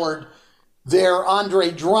Dwight Howard, they're Andre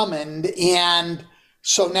Drummond. And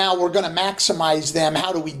so now we're going to maximize them.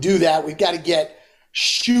 How do we do that? We've got to get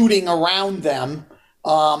shooting around them.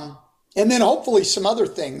 And then hopefully some other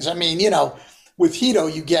things. I mean, with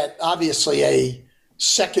Hedo, you get obviously a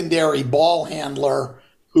secondary ball handler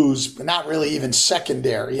who's not really even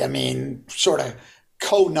secondary. I mean, sort of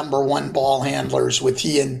co-number one ball handlers with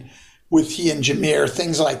he and Jameer,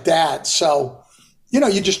 things like that. So,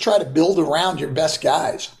 you just try to build around your best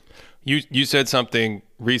guys. You said something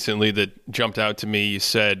recently that jumped out to me. You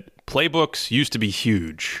said playbooks used to be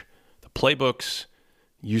huge. The playbooks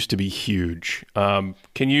used to be huge. Can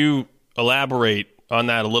you elaborate on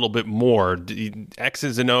that a little bit more?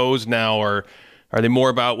 X's and O's now are they more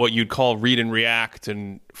about what you'd call read and react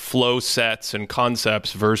and flow sets and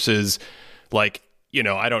concepts versus like,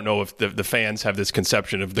 I don't know if the fans have this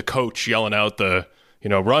conception of the coach yelling out the,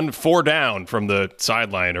 run 4 down from the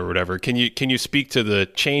sideline or whatever. Can you speak to the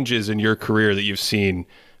changes in your career that you've seen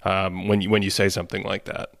when you say something like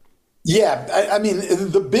that? Yeah, I mean,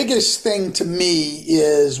 the biggest thing to me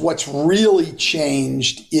is what's really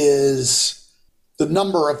changed is the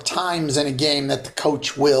number of times in a game that the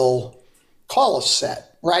coach will call a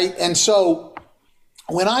set, right? And so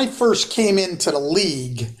when I first came into the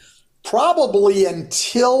league, probably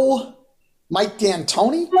until Mike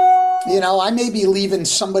D'Antoni, I may be leaving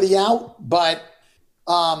somebody out, but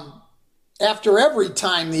after every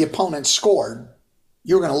time the opponent scored,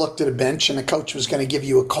 you were going to look to the bench and the coach was going to give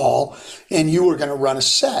you a call and you were going to run a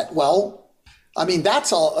set. Well, I mean,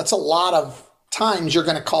 that's a lot of times you're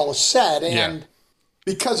going to call a set. And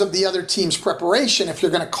because of the other team's preparation, if you're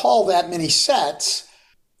going to call that many sets,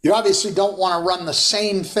 you obviously don't want to run the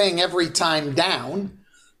same thing every time down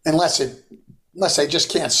unless it unless they just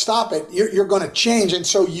can't stop it, you're going to change. And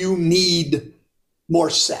so you need more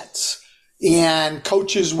sets. And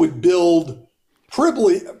coaches would build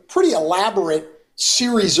pretty elaborate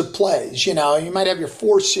series of plays. You know, you might have your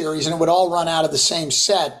 4 series and it would all run out of the same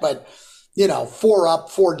set, but, you know, 4 up,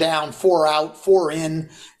 4 down, 4 out, 4 in,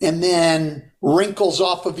 and then wrinkles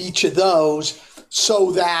off of each of those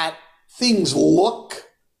so that things look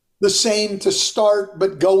the same to start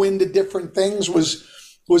but go into different things was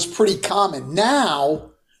pretty common.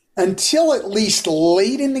 Now, until at least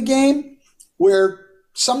late in the game, where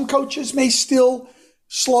some coaches may still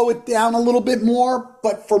slow it down a little bit more,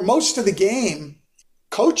 but for most of the game,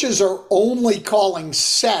 coaches are only calling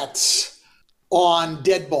sets on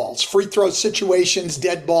dead balls, free throw situations,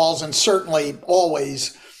 dead balls, and certainly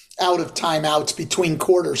always out of timeouts between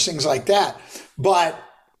quarters, things like that. But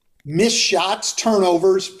missed shots,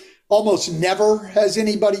 turnovers, almost never has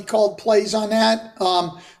anybody called plays on that.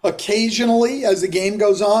 Occasionally, as the game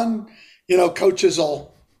goes on, you know, coaches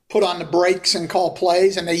will put on the brakes and call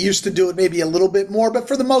plays, and they used to do it maybe a little bit more, but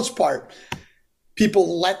for the most part,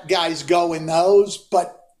 people let guys go in those.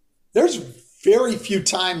 But there's very few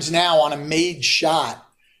times now on a made shot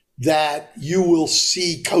that you will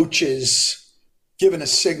see coaches given a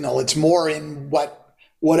signal. It's more in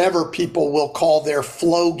whatever people will call their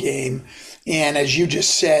flow game. And as you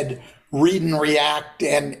just said, read and react.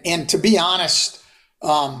 And to be honest,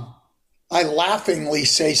 I laughingly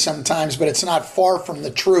say sometimes, but it's not far from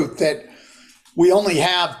the truth, that we only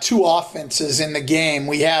have 2 offenses in the game.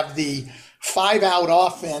 We have the 5-out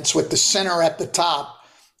offense with the center at the top,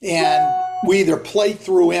 and we either play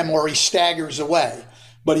through him or he staggers away,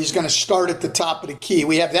 but he's going to start at the top of the key.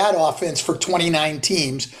 We have that offense for 29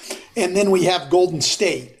 teams. And then we have Golden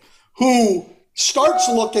State, who starts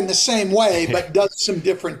looking the same way, but does some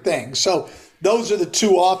different things. So those are the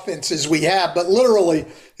 2 offenses we have. But literally,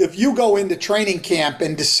 if you go into training camp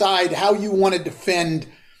and decide how you want to defend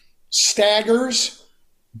staggers,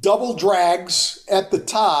 double drags at the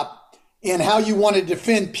top, and how you want to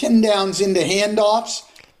defend pin downs into handoffs,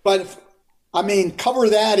 cover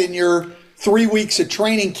that in your 3 weeks of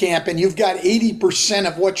training camp, and you've got 80%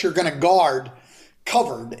 of what you're going to guard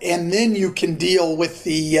covered. And then you can deal with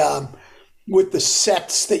the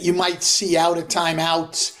sets that you might see out of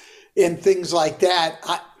timeouts and things like that.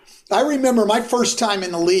 I remember my first time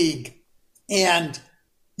in the league, and,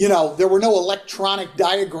 you know, there were no electronic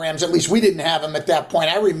diagrams. At least we didn't have them at that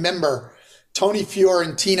point. I remember Tony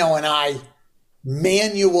Fiorentino and I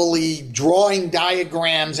manually drawing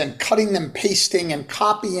diagrams and cutting them, pasting and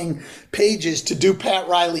copying pages to do Pat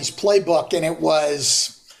Riley's playbook. And it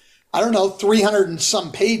was, 300 and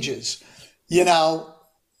some pages. You know,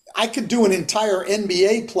 I could do an entire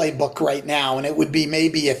NBA playbook right now, and it would be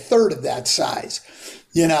maybe a third of that size.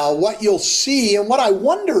 You know, what you'll see, and what I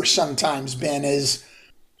wonder sometimes, Ben, is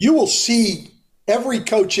you will see every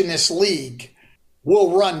coach in this league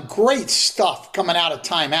will run great stuff coming out of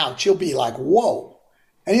timeouts. You'll be like, whoa.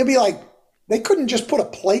 And you'll be like, they couldn't just put a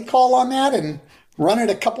play call on that and run it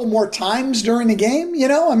a couple more times during the game? You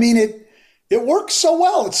know, I mean, it works so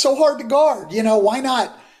well. It's so hard to guard. You know, why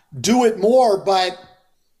not do it more? But,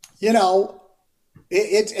 you know,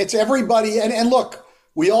 it's everybody. And look,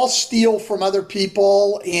 we all steal from other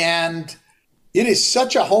people, and it is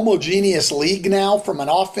such a homogeneous league now from an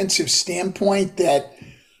offensive standpoint that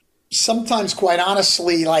sometimes, quite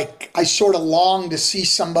honestly, like, I sort of long to see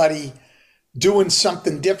somebody doing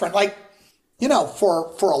something different. Like, you know,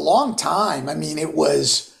 for a long time, I mean, it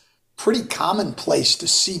was pretty commonplace to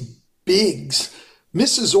see bigs,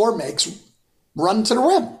 misses or makes, run to the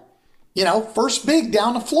rim. You know, first big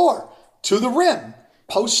down the floor to the rim,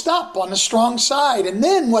 post up on the strong side, and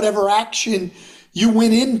then whatever action you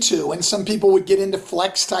went into. And some people would get into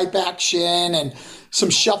flex type action and some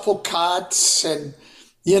shuffle cuts and,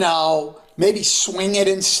 you know, maybe swing it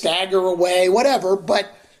and stagger away, whatever.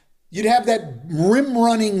 But you'd have that rim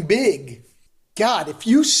running big. God, if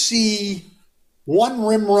you see one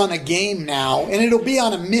rim run a game now, and it'll be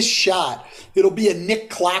on a missed shot, it'll be a Nick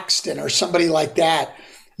Claxton or somebody like that,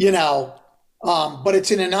 you know, but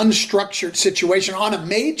it's in an unstructured situation. On a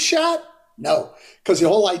made shot, no, because the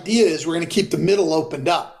whole idea is we're going to keep the middle opened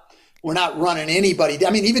up. We're not running anybody. I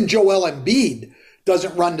mean, even Joel Embiid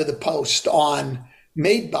doesn't run to the post on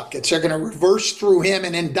made buckets. They're going to reverse through him,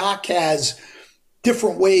 and then Doc has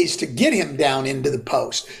different ways to get him down into the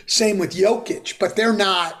post. Same with Jokic, but they're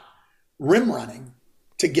not rim running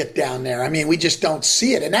to get down there. I mean, we just don't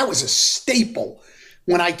see it. And that was a staple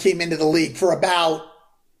when I came into the league for about,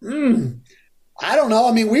 I don't know.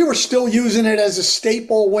 I mean, we were still using it as a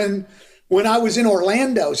staple when I was in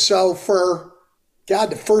Orlando. So for God,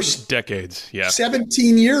 the first decades. Yeah.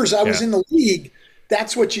 17 years I was in the league,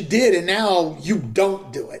 that's what you did. And now you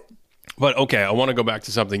don't do it. But okay, I want to go back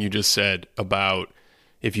to something you just said about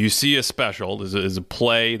if you see a special, there's a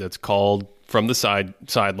play that's called from the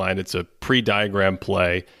sideline. It's a pre-diagram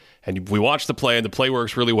play. And we watch the play and the play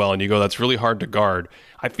works really well. And you go, that's really hard to guard.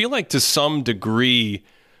 I feel like to some degree,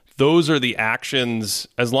 those are the actions,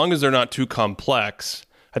 as long as they're not too complex,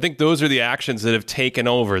 I think those are the actions that have taken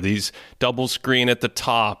over. These double screen at the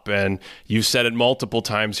top, and you've said it multiple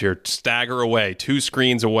times here, stagger away, 2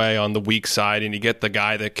 screens away on the weak side, and you get the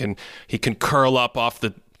guy that can curl up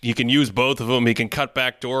you can use both of them, he can cut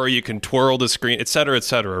back door, you can twirl the screen, et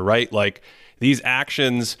cetera, right? Like these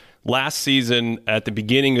actions last season, at the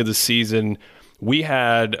beginning of the season, we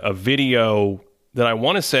had a video that I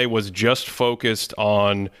want to say was just focused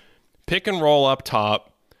on pick and roll up top,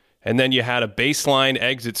 and then you had a baseline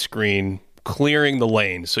exit screen clearing the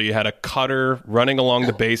lane. So you had a cutter running along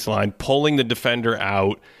the baseline, pulling the defender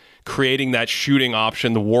out, creating that shooting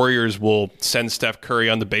option. The Warriors will send Steph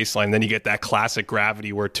Curry on the baseline. Then you get that classic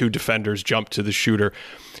gravity where 2 defenders jump to the shooter.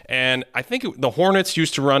 And I think the Hornets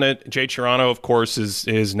used to run it. Jay Chirano, of course,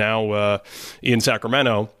 is now in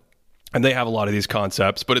Sacramento, and they have a lot of these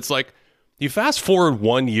concepts. But it's like you fast forward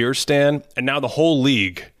 1 year, Stan, and now the whole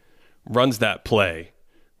league runs that play.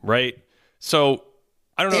 Right? So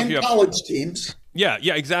I don't know if you have college teams. Yeah,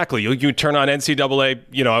 exactly. You turn on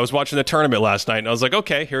NCAA, I was watching the tournament last night and I was like,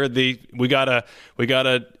 okay, we got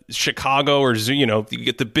a Chicago, or you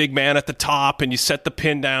get the big man at the top and you set the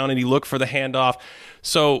pin down and you look for the handoff.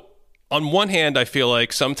 So on one hand, I feel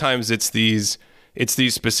like sometimes it's these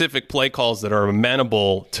specific play calls that are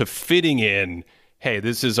amenable to fitting in, hey,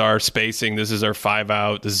 this is our spacing, this is our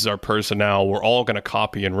 5-out, this is our personnel, we're all going to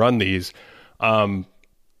copy and run these.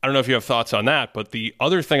 I don't know if you have thoughts on that, but the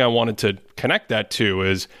other thing I wanted to connect that to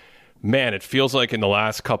is, man, it feels like in the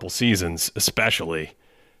last couple seasons, especially,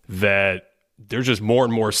 that there's just more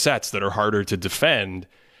and more sets that are harder to defend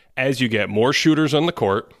as you get more shooters on the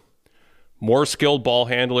court, more skilled ball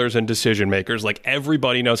handlers and decision makers. Like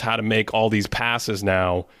everybody knows how to make all these passes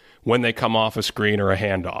now when they come off a screen or a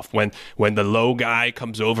handoff. When the low guy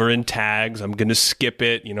comes over and tags, I'm going to skip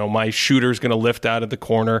it. My shooter's going to lift out of the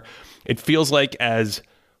corner. It feels like as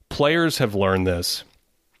players have learned this,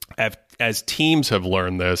 as teams have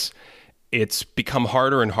learned this, it's become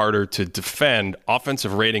harder and harder to defend.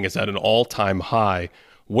 Offensive rating is at an all-time high.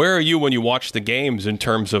 Where are you when you watch the games in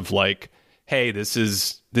terms of like, hey, this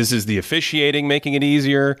is the officiating making it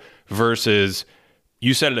easier versus,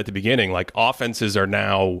 you said it at the beginning, like offenses are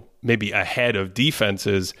now maybe ahead of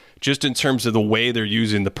defenses just in terms of the way they're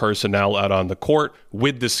using the personnel out on the court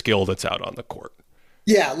with the skill that's out on the court.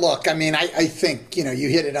 Yeah, look, I mean, I think, you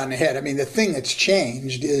hit it on the head. I mean, the thing that's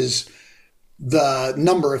changed is the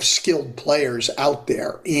number of skilled players out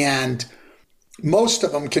there. And most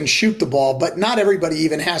of them can shoot the ball, but not everybody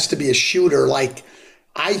even has to be a shooter. Like,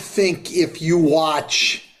 I think if you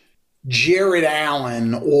watch Jared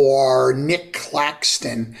Allen or Nick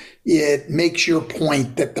Claxton, it makes your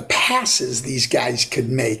point that the passes these guys could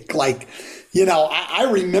make. Like, I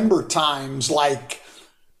remember times like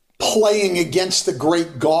playing against the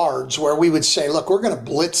great guards where we would say, look, we're going to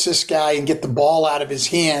blitz this guy and get the ball out of his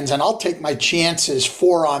hands, and I'll take my chances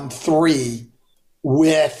 4-on-3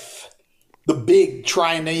 with the big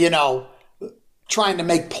trying to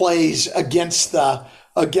make plays against a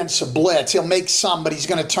blitz. He'll make some, but he's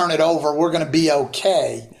going to turn it over. We're going to be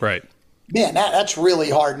okay. Right. Man, that's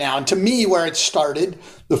really hard now. And to me, where it started,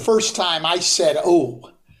 the first time I said,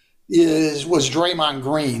 was Draymond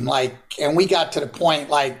Green. Like, and we got to the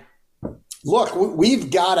point like, look, we've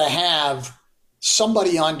got to have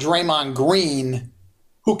somebody on Draymond Green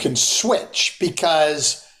who can switch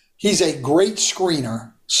because he's a great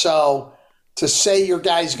screener. So to say your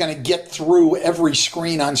guy's going to get through every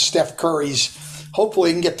screen on Steph Curry's, hopefully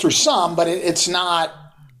he can get through some, but it's not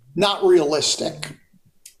realistic.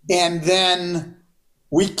 And then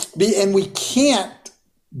we can't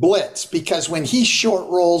blitz because when he short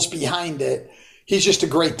rolls behind it, he's just a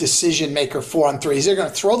great decision maker 4-on-3. He's either going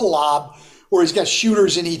to throw the lob or he's got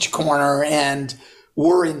shooters in each corner and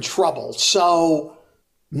we're in trouble. So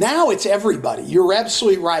now it's everybody. You're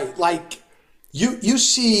absolutely right. Like you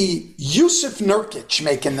see Yusuf Nurkic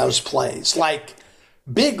making those plays, like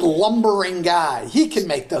big lumbering guy. He can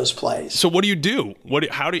make those plays. So what do you do?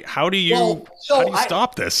 How do you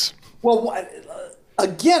stop this? Well,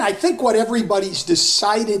 again, I think what everybody's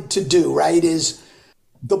decided to do, right, is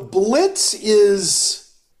the blitz is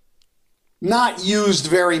not used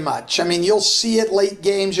very much. I mean, you'll see it late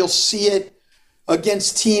games. You'll see it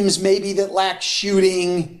against teams maybe that lack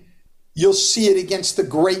shooting. You'll see it against the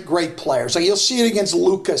great, great players. Like you'll see it against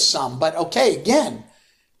Luka some. But okay, again,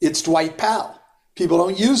 it's Dwight Powell. People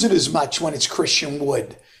don't use it as much when it's Christian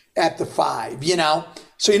Wood at the 5,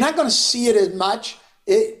 So you're not going to see it as much.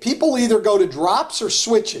 People either go to drops or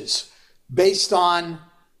switches based on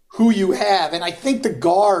who you have. And I think the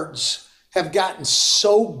guards have gotten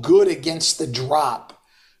so good against the drop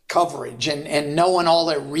coverage and knowing all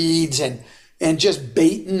their reads and just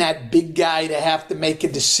baiting that big guy to have to make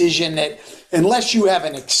a decision that unless you have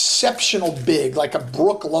an exceptional big like a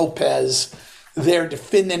Brook Lopez there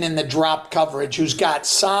defending in the drop coverage who's got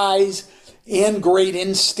size and great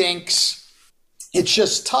instincts, it's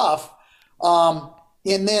just tough.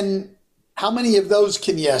 And then how many of those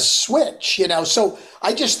can you switch? So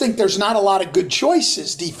I just think there's not a lot of good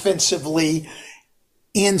choices defensively.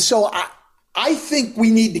 And so I think we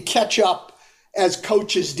need to catch up as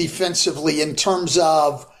coaches defensively in terms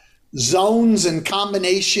of zones and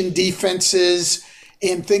combination defenses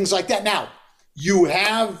and things like that. Now, you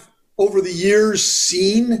have over the years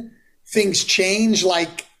seen things change.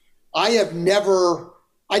 Like I never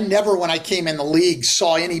when I came in the league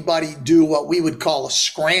saw anybody do what we would call a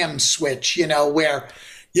scram switch, where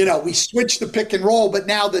we switch the pick and roll, but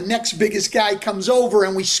now the next biggest guy comes over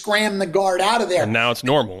and we scram the guard out of there. And now it's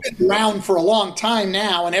normal. It's been around for a long time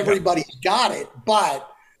now, and everybody's got it. But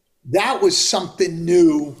that was something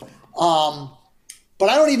new. But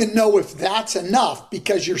I don't even know if that's enough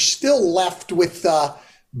because you're still left with the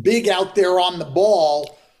big out there on the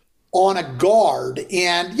ball on a guard.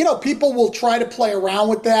 And, people will try to play around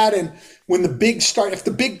with that. And when the big if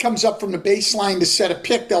the big comes up from the baseline to set a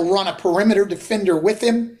pick, they'll run a perimeter defender with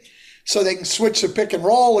him so they can switch the pick and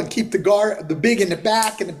roll and keep the big in the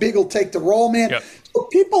back, and the big will take the roll man. Yep. So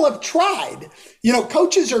people have tried.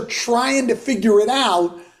 Coaches are trying to figure it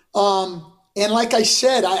out. And like I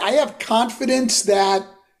said, I have confidence that,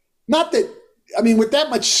 with that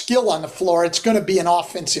much skill on the floor, it's going to be an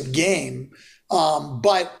offensive game.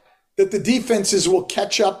 But that the defenses will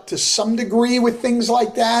catch up to some degree with things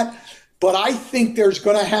like that. But I think there's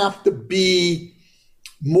going to have to be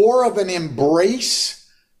more of an embrace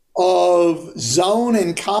of zone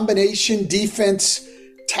and combination defense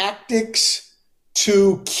tactics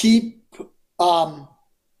to keep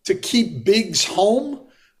bigs home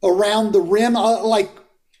around the rim.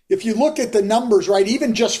 If you look at the numbers, right,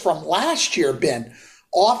 even just from last year, Ben,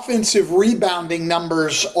 offensive rebounding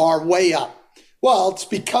numbers are way up. Well, it's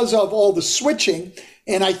because of all the switching,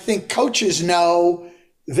 and I think coaches know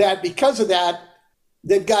that because of that,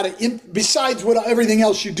 they've got to, besides everything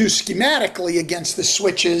else you do schematically against the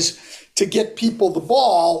switches to get people the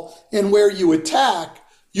ball and where you attack,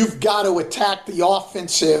 you've got to attack the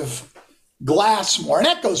offensive glass more. And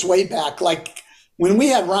that goes way back. Like when we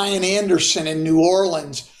had Ryan Anderson in New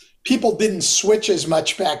Orleans, people didn't switch as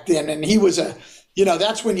much back then. And he was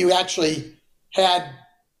that's when you actually had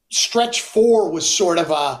stretch 4 was sort of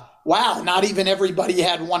wow, not even everybody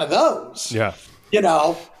had one of those. Yeah.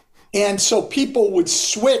 And so people would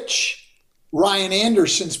switch Ryan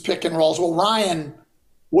Anderson's pick and rolls. Well, Ryan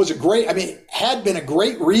was had been a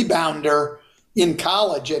great rebounder in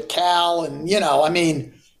college at Cal. And,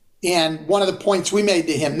 and one of the points we made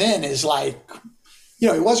to him then is he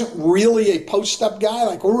wasn't really a post-up guy.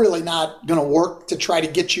 Like, we're really not going to work to try to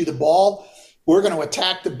get you the ball. We're going to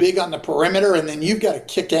attack the big on the perimeter, and then you've got to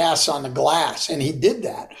kick ass on the glass. And he did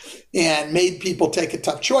that and made people take a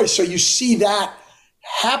tough choice. So you see that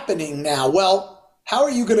happening now. Well, how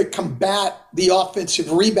are you going to combat the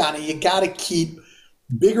offensive rebounding? You got to keep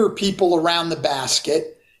bigger people around the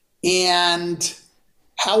basket. And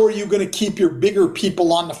how are you going to keep your bigger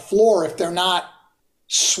people on the floor if they're not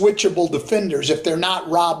switchable defenders, if they're not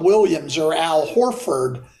Rob Williams or Al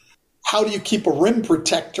Horford? How do you keep a rim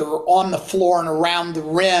protector on the floor and around the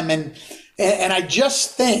rim? And I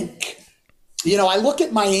just think, I look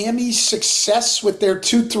at Miami's success with their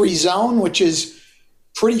 2-3 zone, which is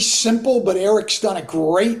pretty simple, but Eric's done a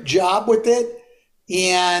great job with it,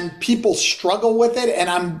 and people struggle with it.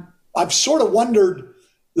 And I've sort of wondered,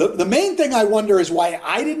 the main thing I wonder is why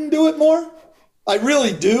I didn't do it more. I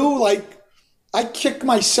really do. I kick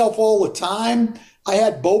myself all the time. I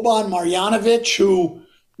had Boban Marjanovic, who,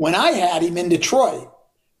 when I had him in Detroit,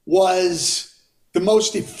 was the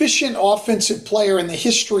most efficient offensive player in the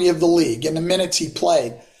history of the league in the minutes he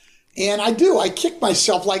played. And I kick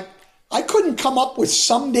myself. I couldn't come up with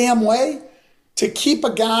some damn way to keep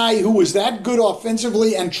a guy who was that good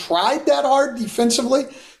offensively and tried that hard defensively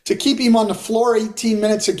to keep him on the floor 18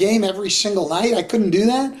 minutes a game every single night. I couldn't do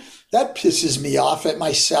that. That pisses me off at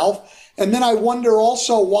myself. And then I wonder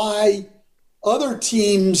also why other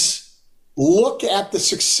teams look at the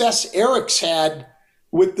success Eric's had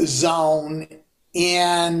with the zone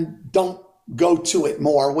and don't go to it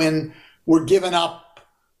more when we're giving up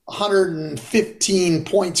 115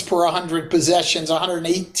 points per 100 possessions,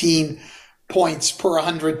 118 points per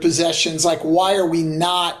 100 possessions. Like, why are we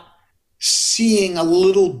not seeing a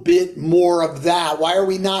little bit more of that? Why are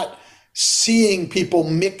we not seeing people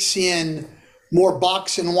mix in more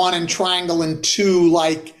box and one and triangle and two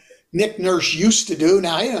like Nick Nurse used to do?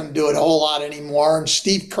 Now, he doesn't do it a whole lot anymore. And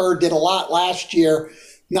Steve Kerr did a lot last year,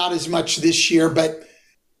 not as much this year, but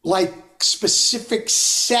like specific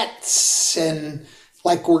sets and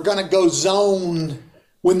like we're going to go zone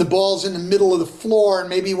when the ball's in the middle of the floor, and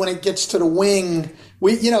maybe when it gets to the wing,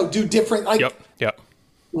 we, do different. Like, Yep.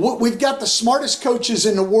 We've got the smartest coaches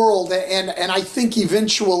in the world, and I think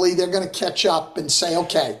eventually they're going to catch up and say,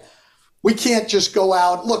 okay, we can't just go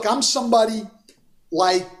out. Look, I'm somebody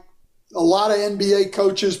like a lot of NBA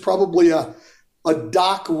coaches, probably a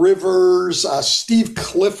Doc Rivers, Steve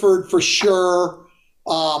Clifford for sure,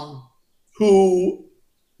 who,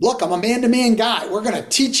 look, I'm a man-to-man guy. We're going to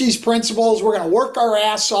teach these principles. We're going to work our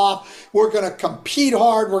ass off. We're going to compete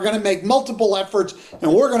hard. We're going to make multiple efforts,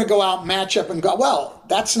 and we're going to go out and match up and go. Well,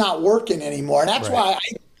 that's not working anymore. And that's why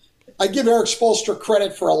I give Eric Spoelstra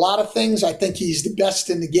credit for a lot of things. I think he's the best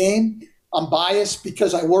in the game. I'm biased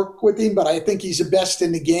because I work with him, but I think he's the best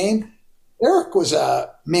in the game. Eric was a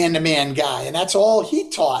man-to-man guy, and that's all he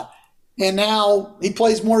taught. And now he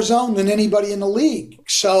plays more zone than anybody in the league.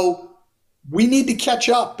 So we need to catch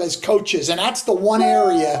up as coaches, and that's the one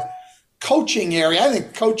coaching area. I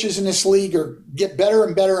think coaches in this league get better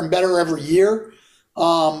and better and better every year.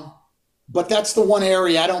 But that's the one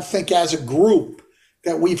area I don't think as a group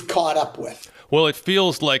that we've caught up with. Well, it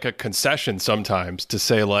feels like a concession sometimes to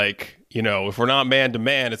say, like, if we're not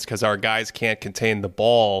man-to-man, it's because our guys can't contain the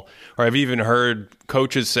ball. Or I've even heard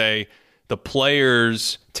coaches say the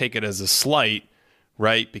players take it as a slight,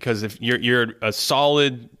 right? Because if you're a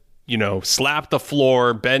solid – slap the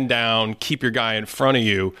floor, bend down, keep your guy in front of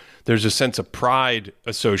you. There's a sense of pride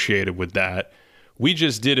associated with that. We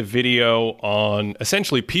just did a video on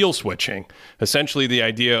essentially peel switching, essentially the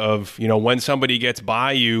idea of, when somebody gets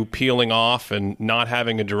by you, peeling off and not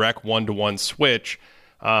having a direct one-to-one switch.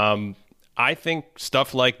 I think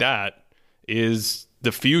stuff like that is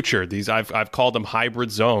the future. These I've called them hybrid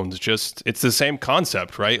zones. Just it's the same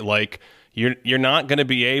concept, right? Like you're not going to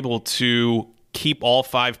be able to keep all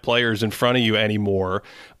five players in front of you anymore.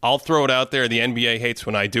 I'll throw it out there. The NBA hates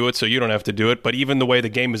when I do it, so you don't have to do it. But even the way the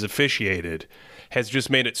game is officiated has just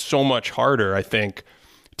made it so much harder, I think,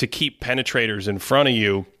 to keep penetrators in front of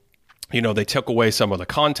you. They took away some of the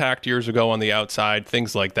contact years ago on the outside,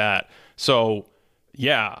 things like that. So,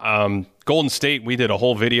 Golden State, we did a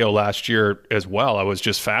whole video last year as well. I was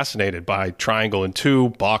just fascinated by triangle and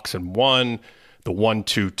two, box and one, the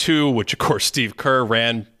 1-2-2, which of course Steve Kerr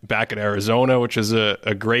ran back in Arizona, which is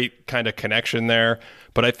a great kind of connection there.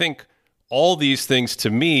 But I think all these things to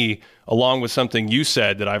me, along with something you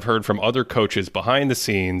said that I've heard from other coaches behind the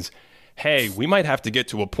scenes, hey, we might have to get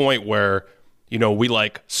to a point where, we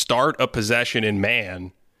like start a possession in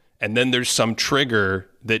man and then there's some trigger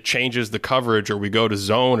that changes the coverage or we go to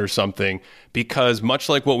zone or something, because much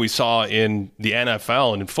like what we saw in the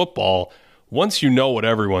NFL and in football, once you know what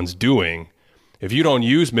everyone's doing, if you don't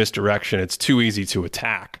use misdirection, it's too easy to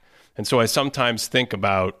attack. And so I sometimes think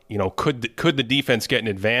about, could the defense get an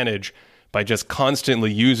advantage by just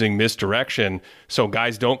constantly using misdirection so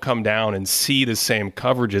guys don't come down and see the same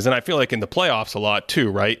coverages? And I feel like in the playoffs a lot too,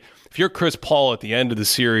 right? If you're Chris Paul at the end of the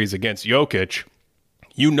series against Jokic,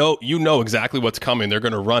 you know exactly what's coming. They're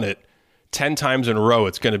going to run it 10 times in a row.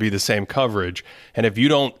 It's going to be the same coverage. And if you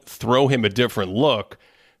don't throw him a different look,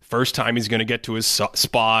 first time he's going to get to his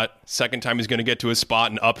spot. Second time he's going to get to his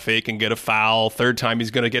spot and up fake and get a foul. Third time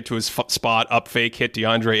he's going to get to his spot, up fake, hit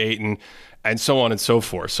DeAndre Ayton, and so on and so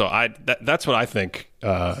forth. So that's what I think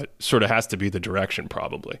sort of has to be the direction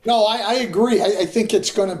probably. No, I agree. I think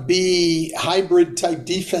it's going to be hybrid type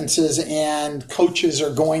defenses, and coaches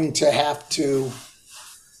are going to have to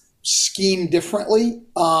scheme differently.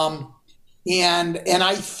 And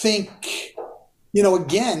I think,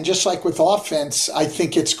 again, just like with offense, I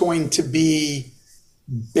think it's going to be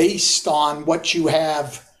based on what you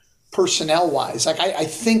have personnel-wise. Like I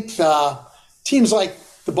think the teams like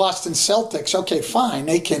the Boston Celtics, okay, fine,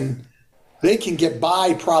 they can get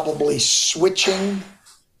by probably switching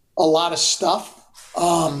a lot of stuff,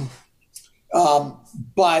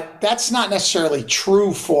 but that's not necessarily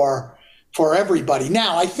true for everybody.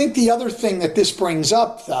 Now, I think the other thing that this brings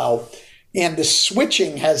up, though, and the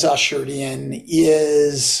switching has ushered in,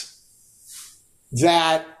 is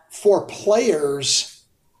that for players,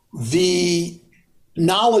 the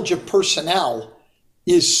knowledge of personnel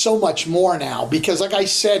is so much more now because, like I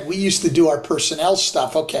said, we used to do our personnel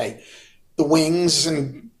stuff. Okay, the wings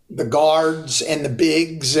and the guards and the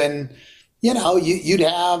bigs, and you'd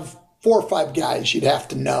have 4 or 5 guys you'd have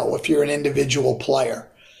to know if you're an individual player.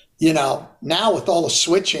 Now with all the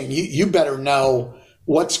switching, you better know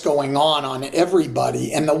what's going on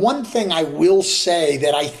everybody. And the one thing I will say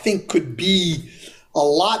that I think could be a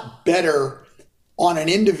lot better on an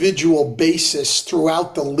individual basis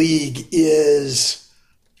throughout the league is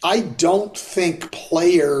I don't think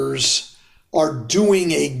players are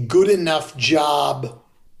doing a good enough job.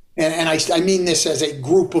 And I mean this as a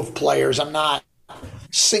group of players. I'm not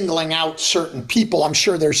singling out certain people. I'm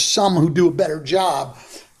sure there's some who do a better job.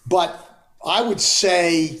 But I would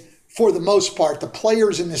say, for the most part, the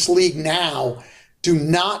players in this league now do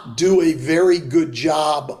not do a very good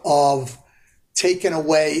job of taking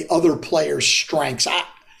away other players' strengths.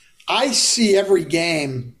 I see every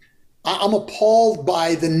game. I'm appalled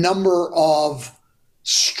by the number of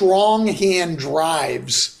strong hand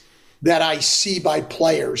drives that I see by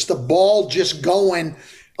players. The ball just going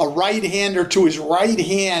a right-hander to his right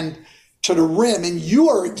hand to the rim. And you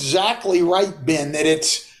are exactly right, Ben, that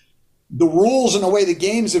it's the rules and the way the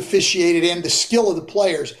game's officiated and the skill of the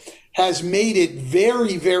players has made it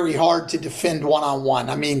very, very hard to defend one-on-one.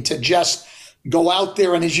 I mean, to just go out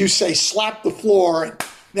there and, as you say, slap the floor, and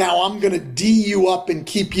now I'm going to D you up and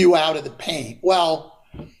keep you out of the paint. Well,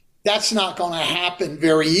 that's not going to happen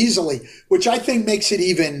very easily, which I think makes it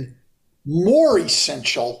even more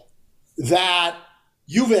essential that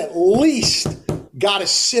you've at least got to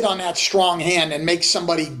sit on that strong hand and make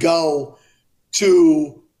somebody go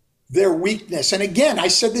to their weakness. And again, I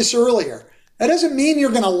said this earlier, that doesn't mean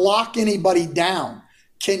you're going to lock anybody down.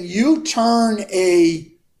 Can you turn a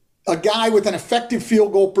guy with an effective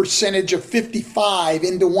field goal percentage of 55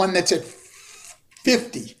 into one that's at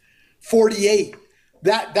 50, 48?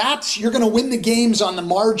 That's you're going to win the games on the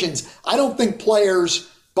margins. I don't think players,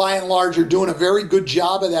 by and large, are doing a very good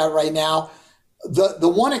job of that right now. The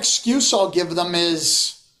one excuse I'll give them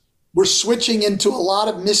is we're switching into a lot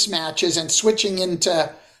of mismatches and switching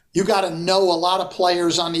into, you got to know a lot of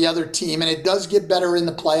players on the other team, and it does get better in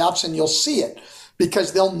the playoffs, and you'll see it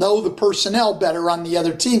because they'll know the personnel better on the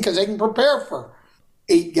other team because they can prepare for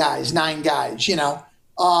 8 guys, 9 guys,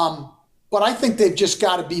 But I think they've just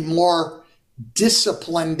got to be more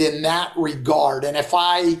disciplined in that regard. And if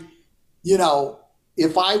I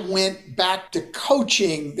went back to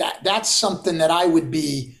coaching, that's something that I would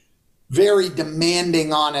be very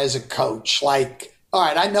demanding on as a coach. Like, all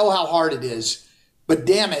right, I know how hard it is, but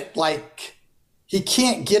damn it, like, he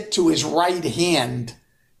can't get to his right hand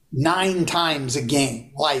 9 times a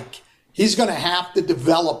game. Like, he's going to have to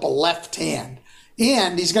develop a left hand,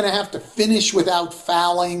 and he's going to have to finish without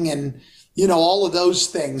fouling and, all of those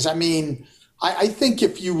things. I mean, I think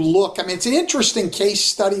if you look, it's an interesting case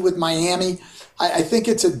study with Miami. I think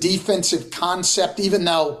it's a defensive concept, even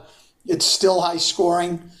though it's still high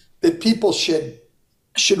scoring, that people should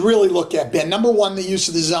really look at. Ben, number one, the use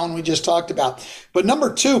of the zone we just talked about. But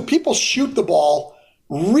number 2, people shoot the ball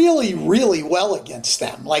really, really well against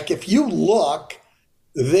them. Like, if you look,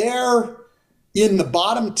 they're in the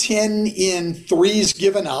bottom 10 in threes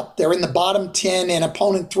given up. They're in the bottom 10 in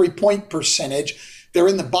opponent 3-point percentage. They're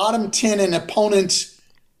in the bottom 10 in opponent's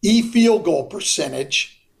field goal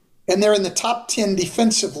percentage. And they're in the top 10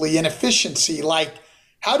 defensively in efficiency. Like,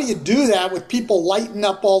 how do you do that with people lighting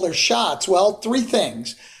up all their shots? Well, 3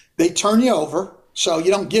 things. They turn you over, so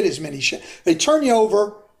you don't get as many shots. They turn you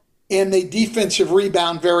over, and they defensive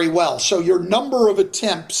rebound very well. So your number of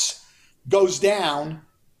attempts goes down,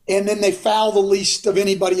 and then they foul the least of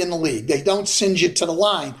anybody in the league. They don't send you to the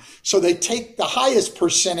line. So they take the highest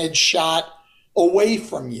percentage shot away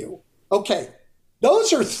from you. Okay,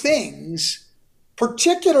 those are things,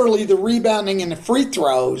 particularly the rebounding and the free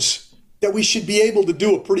throws, that we should be able to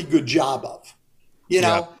do a pretty good job of,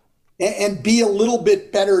 and be a little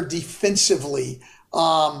bit better defensively.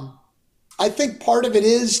 I think part of it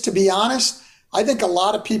is, to be honest, I think a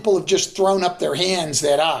lot of people have just thrown up their hands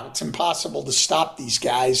that, it's impossible to stop these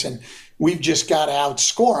guys and we've just got to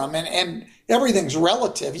outscore them. And everything's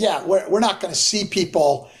relative. Yeah, we're not going to see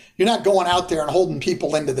people. You're not going out there and holding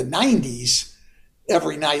people into the 90s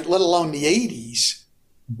every night, let alone the 80s.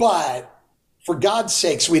 But for God's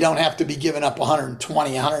sakes, we don't have to be giving up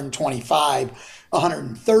 120, 125,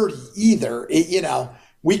 130 either.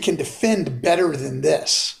 We can defend better than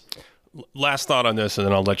this. Last thought on this, and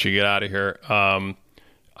then I'll let you get out of here.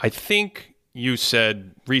 I think you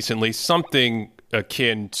said recently something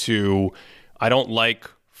akin to, I don't like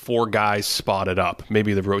 4 guys spotted up.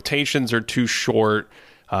 Maybe the rotations are too short.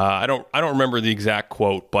 I don't remember the exact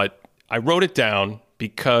quote, but I wrote it down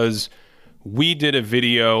because we did a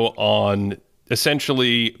video on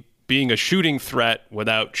essentially being a shooting threat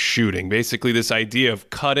without shooting. Basically, this idea of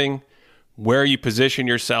cutting, where you position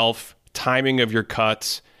yourself, timing of your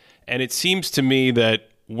cuts. And it seems to me that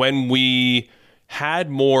when we had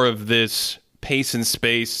more of this pace and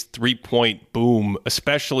space three-point boom,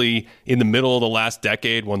 especially in the middle of the last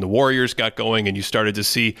decade when the Warriors got going and you started to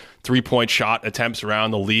see three-point shot attempts around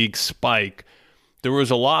the league spike, there was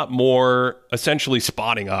a lot more essentially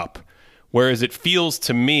spotting up. Whereas it feels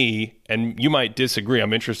to me, and you might disagree,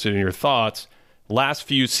 I'm interested in your thoughts, last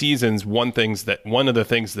few seasons, one of the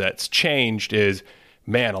things that's changed is,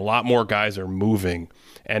 man, a lot more guys are moving.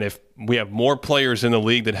 And if we have more players in the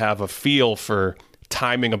league that have a feel for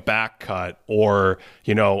timing a back cut, or,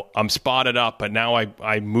 I'm spotted up, but now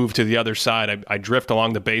I move to the other side, I drift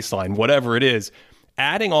along the baseline, whatever it is,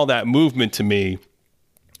 adding all that movement to me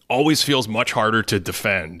always feels much harder to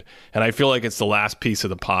defend. And I feel like it's the last piece of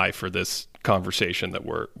the pie for this conversation that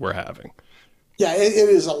we're having. Yeah, it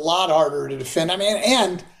is a lot harder to defend. I mean,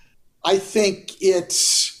 and I think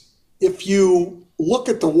if you look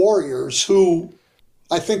at the Warriors, who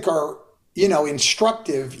I think are,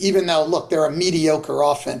 instructive, even though, look, they're a mediocre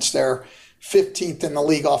offense. They're 15th in the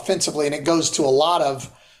league offensively, and it goes to a lot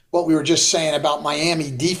of what we were just saying about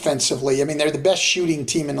Miami defensively. I mean, they're the best shooting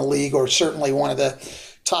team in the league, or certainly one of the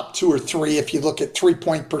top 2 or 3 if you look at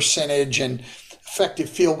three-point percentage and effective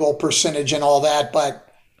field goal percentage and all that,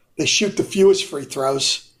 but they shoot the fewest free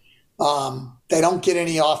throws. They don't get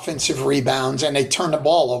any offensive rebounds, and they turn the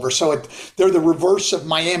ball over. So they're the reverse of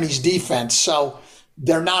Miami's defense. So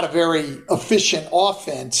they're not a very efficient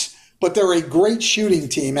offense, but they're a great shooting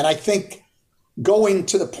team. And I think going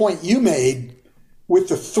to the point you made, with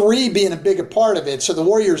the three being a bigger part of it, so the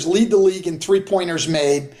Warriors lead the league in three-pointers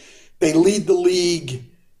made. They lead the league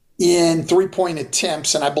in three-point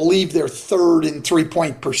attempts, and I believe they're third in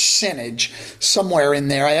three-point percentage, somewhere in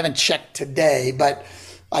there. I haven't checked today, but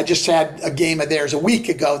I just had a game of theirs a week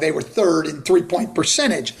ago. They were third in three-point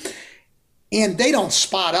percentage, and they don't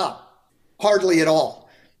spot up hardly at all.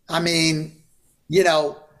 I mean,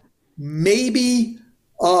 maybe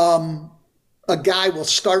a guy will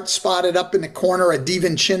start spotted up in the corner, a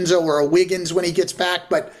DiVincenzo or a Wiggins when he gets back,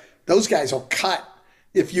 but those guys will cut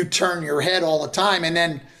if you turn your head all the time. And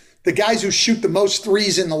then the guys who shoot the most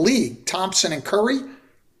threes in the league, Thompson and Curry,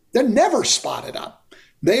 they're never spotted up.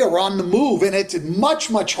 They are on the move, and it's much,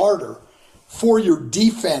 much harder for your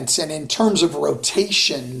defense and in terms of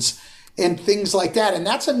rotations and things like that. And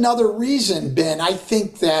that's another reason, Ben, I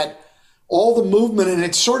think that all the movement, and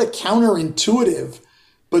it's sort of counterintuitive,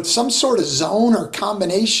 but some sort of zone or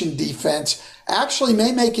combination defense actually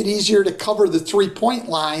may make it easier to cover the three-point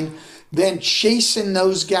line than chasing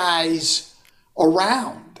those guys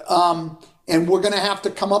around. And we're going to have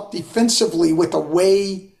to come up defensively with a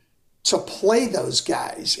way to play those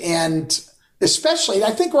guys. And especially,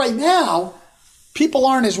 I think right now, people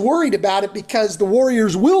aren't as worried about it because the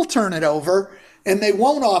Warriors will turn it over and they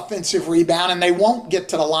won't offensive rebound and they won't get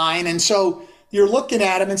to the line. And so you're looking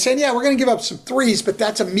at them and saying, yeah, we're going to give up some threes, but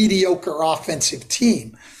that's a mediocre offensive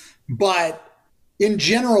team. But in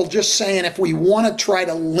general, just saying, if we want to try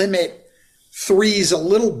to limit threes a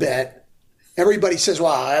little bit, everybody says,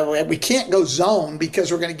 well, we can't go zone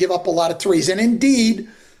because we're going to give up a lot of threes. And indeed,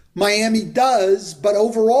 Miami does, but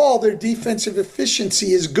overall their defensive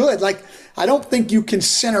efficiency is good. Like, I don't think you can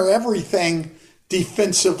center everything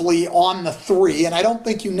defensively on the three, and I don't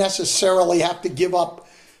think you necessarily have to give up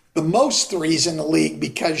the most threes in the league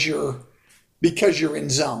because you're in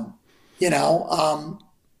zone.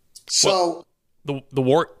 So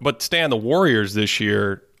but Stan, the Warriors this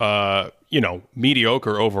year,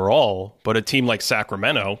 mediocre overall, but a team like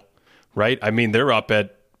Sacramento, right? I mean, they're up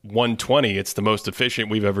at 120. It's the most efficient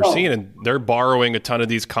we've ever seen, and they're borrowing a ton of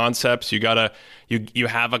these concepts. You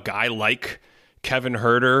have a guy like Kevin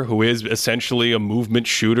Huerter, who is essentially a movement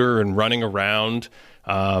shooter and running around.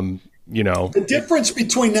 The difference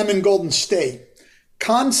between them and Golden State,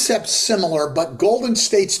 concepts similar, but Golden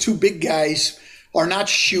State's two big guys are not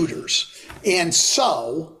shooters. And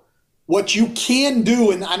so what you can do,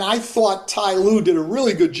 and I thought Ty Lue did a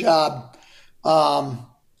really good job. I'm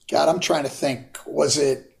trying to think, was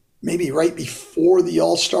it maybe right before the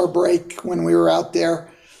All-Star break when we were out there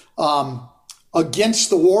against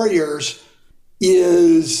the Warriors,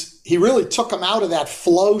 is he really took them out of that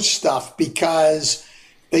flow stuff because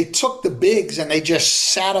they took the bigs and they just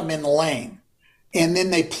sat them in the lane. And then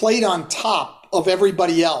they played on top of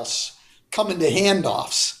everybody else coming to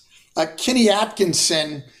handoffs. Kenny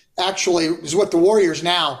Atkinson actually is what the Warriors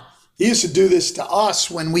now. He used to do this to us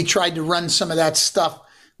when we tried to run some of that stuff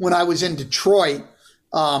when I was in Detroit.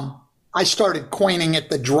 I started coining it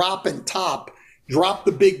the drop and top. Drop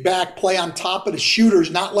the big back, play on top of the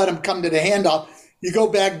shooters, not let them come to the handoff. You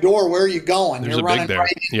go back door, where are you going? There's You're running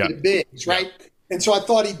right into the bigs, right? Yeah. And so I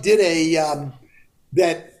thought he did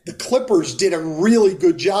that the Clippers did a really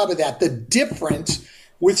good job of that. The difference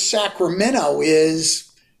with Sacramento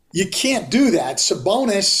is you can't do that.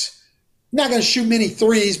 Sabonis, not going to shoot many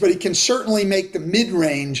threes, but he can certainly make the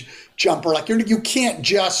mid-range jumper. Like you can't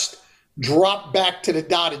just drop back to the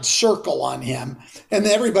dotted circle on him, and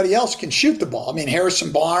then everybody else can shoot the ball. I mean,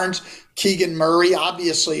 Harrison Barnes, Keegan Murray,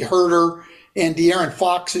 obviously Herter, and De'Aaron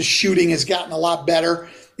Fox's shooting has gotten a lot better.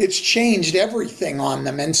 It's changed everything on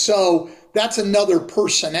them, and so that's another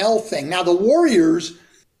personnel thing. Now, the Warriors,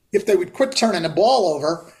 if they would quit turning the ball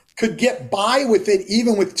over, could get by with it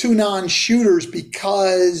even with two non-shooters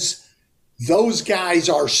because those guys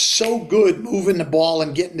are so good moving the ball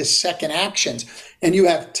and getting to second actions. And you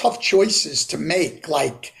have tough choices to make.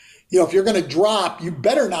 Like, if you're going to drop, you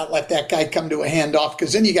better not let that guy come to a handoff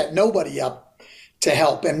because then you got nobody up to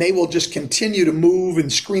help. And they will just continue to move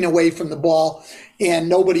and screen away from the ball. And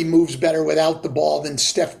nobody moves better without the ball than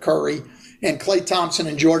Steph Curry. And Klay Thompson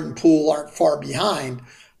and Jordan Poole aren't far behind.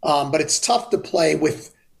 But it's tough to play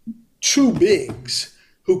with two bigs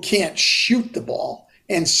who can't shoot the ball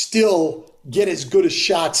and still get as good as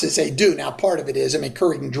shots as they do. Now, part of it is,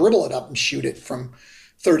 Curry can dribble it up and shoot it from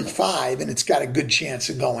 35, and it's got a good chance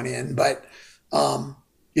of going in. But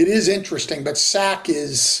it is interesting. But Sac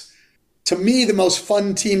is, to me, the most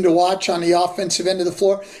fun team to watch on the offensive end of the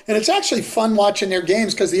floor. And it's actually fun watching their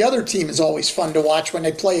games because the other team is always fun to watch when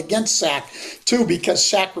they play against Sac, too, because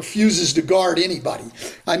Sac refuses to guard anybody.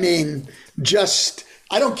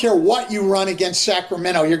 I don't care what you run against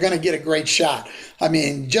Sacramento, you're going to get a great shot.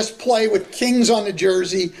 Just play with Kings on the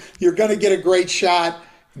jersey. You're going to get a great shot.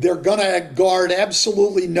 They're going to guard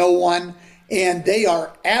absolutely no one. And they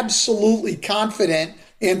are absolutely confident,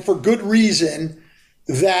 and for good reason,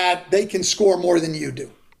 that they can score more than you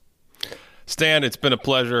do. Stan, it's been a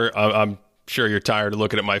pleasure. I'm sure you're tired of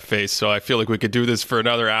looking at my face, so I feel like we could do this for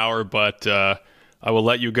another hour, but I will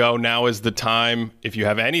let you go. Now is the time. If you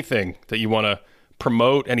have anything that you want to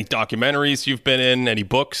promote, any documentaries you've been in, any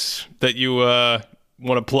books that you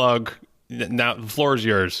want to plug, now the floor is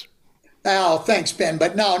yours. Oh, thanks, Ben.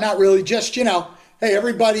 But no, not really. Just, hey,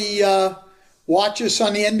 everybody watch us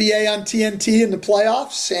on the NBA on TNT in the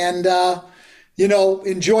playoffs and,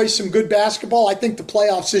 enjoy some good basketball. I think the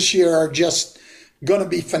playoffs this year are just going to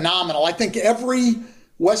be phenomenal. I think every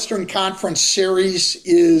Western Conference series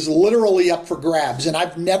is literally up for grabs. And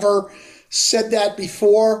I've never said that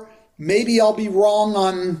before. Maybe I'll be wrong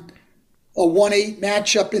on a 1-8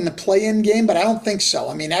 matchup in the play-in game, but I don't think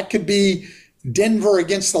so. That could be Denver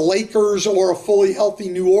against the Lakers or a fully healthy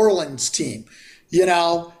New Orleans team.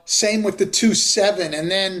 Same with the 2-7. And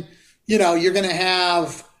then, you're going to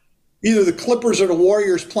have either the Clippers or the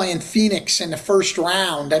Warriors playing Phoenix in the first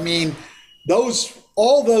round.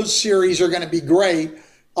 All those series are going to be great.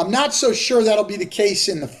 I'm not so sure that'll be the case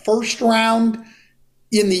in the first round.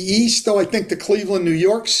 In the East, though, I think the Cleveland-New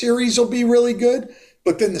York series will be really good.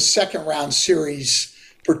 But then the second round series,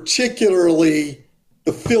 particularly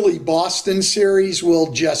the Philly-Boston series,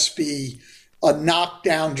 will just be a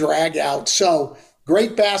knockdown, drag-out. So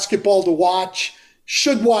great basketball to watch.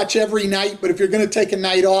 Should watch every night, but if you're going to take a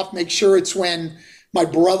night off, make sure it's when my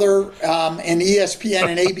brother and ESPN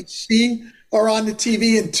and ABC are on the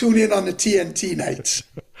TV, and tune in on the TNT nights.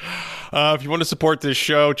 If you want to support this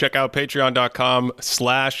show, check out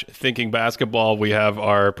patreon.com/thinkingbasketball. We have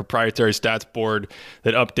our proprietary stats board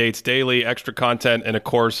that updates daily, extra content, and of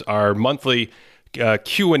course our monthly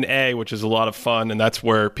Q&A, which is a lot of fun, and that's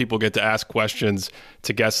where people get to ask questions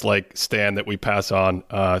to guests like Stan that we pass on.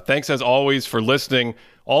 Thanks as always for listening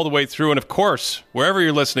all the way through, and of course, wherever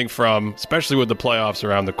you're listening from, especially with the playoffs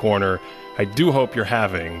around the corner, I do hope you're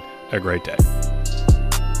having a great day.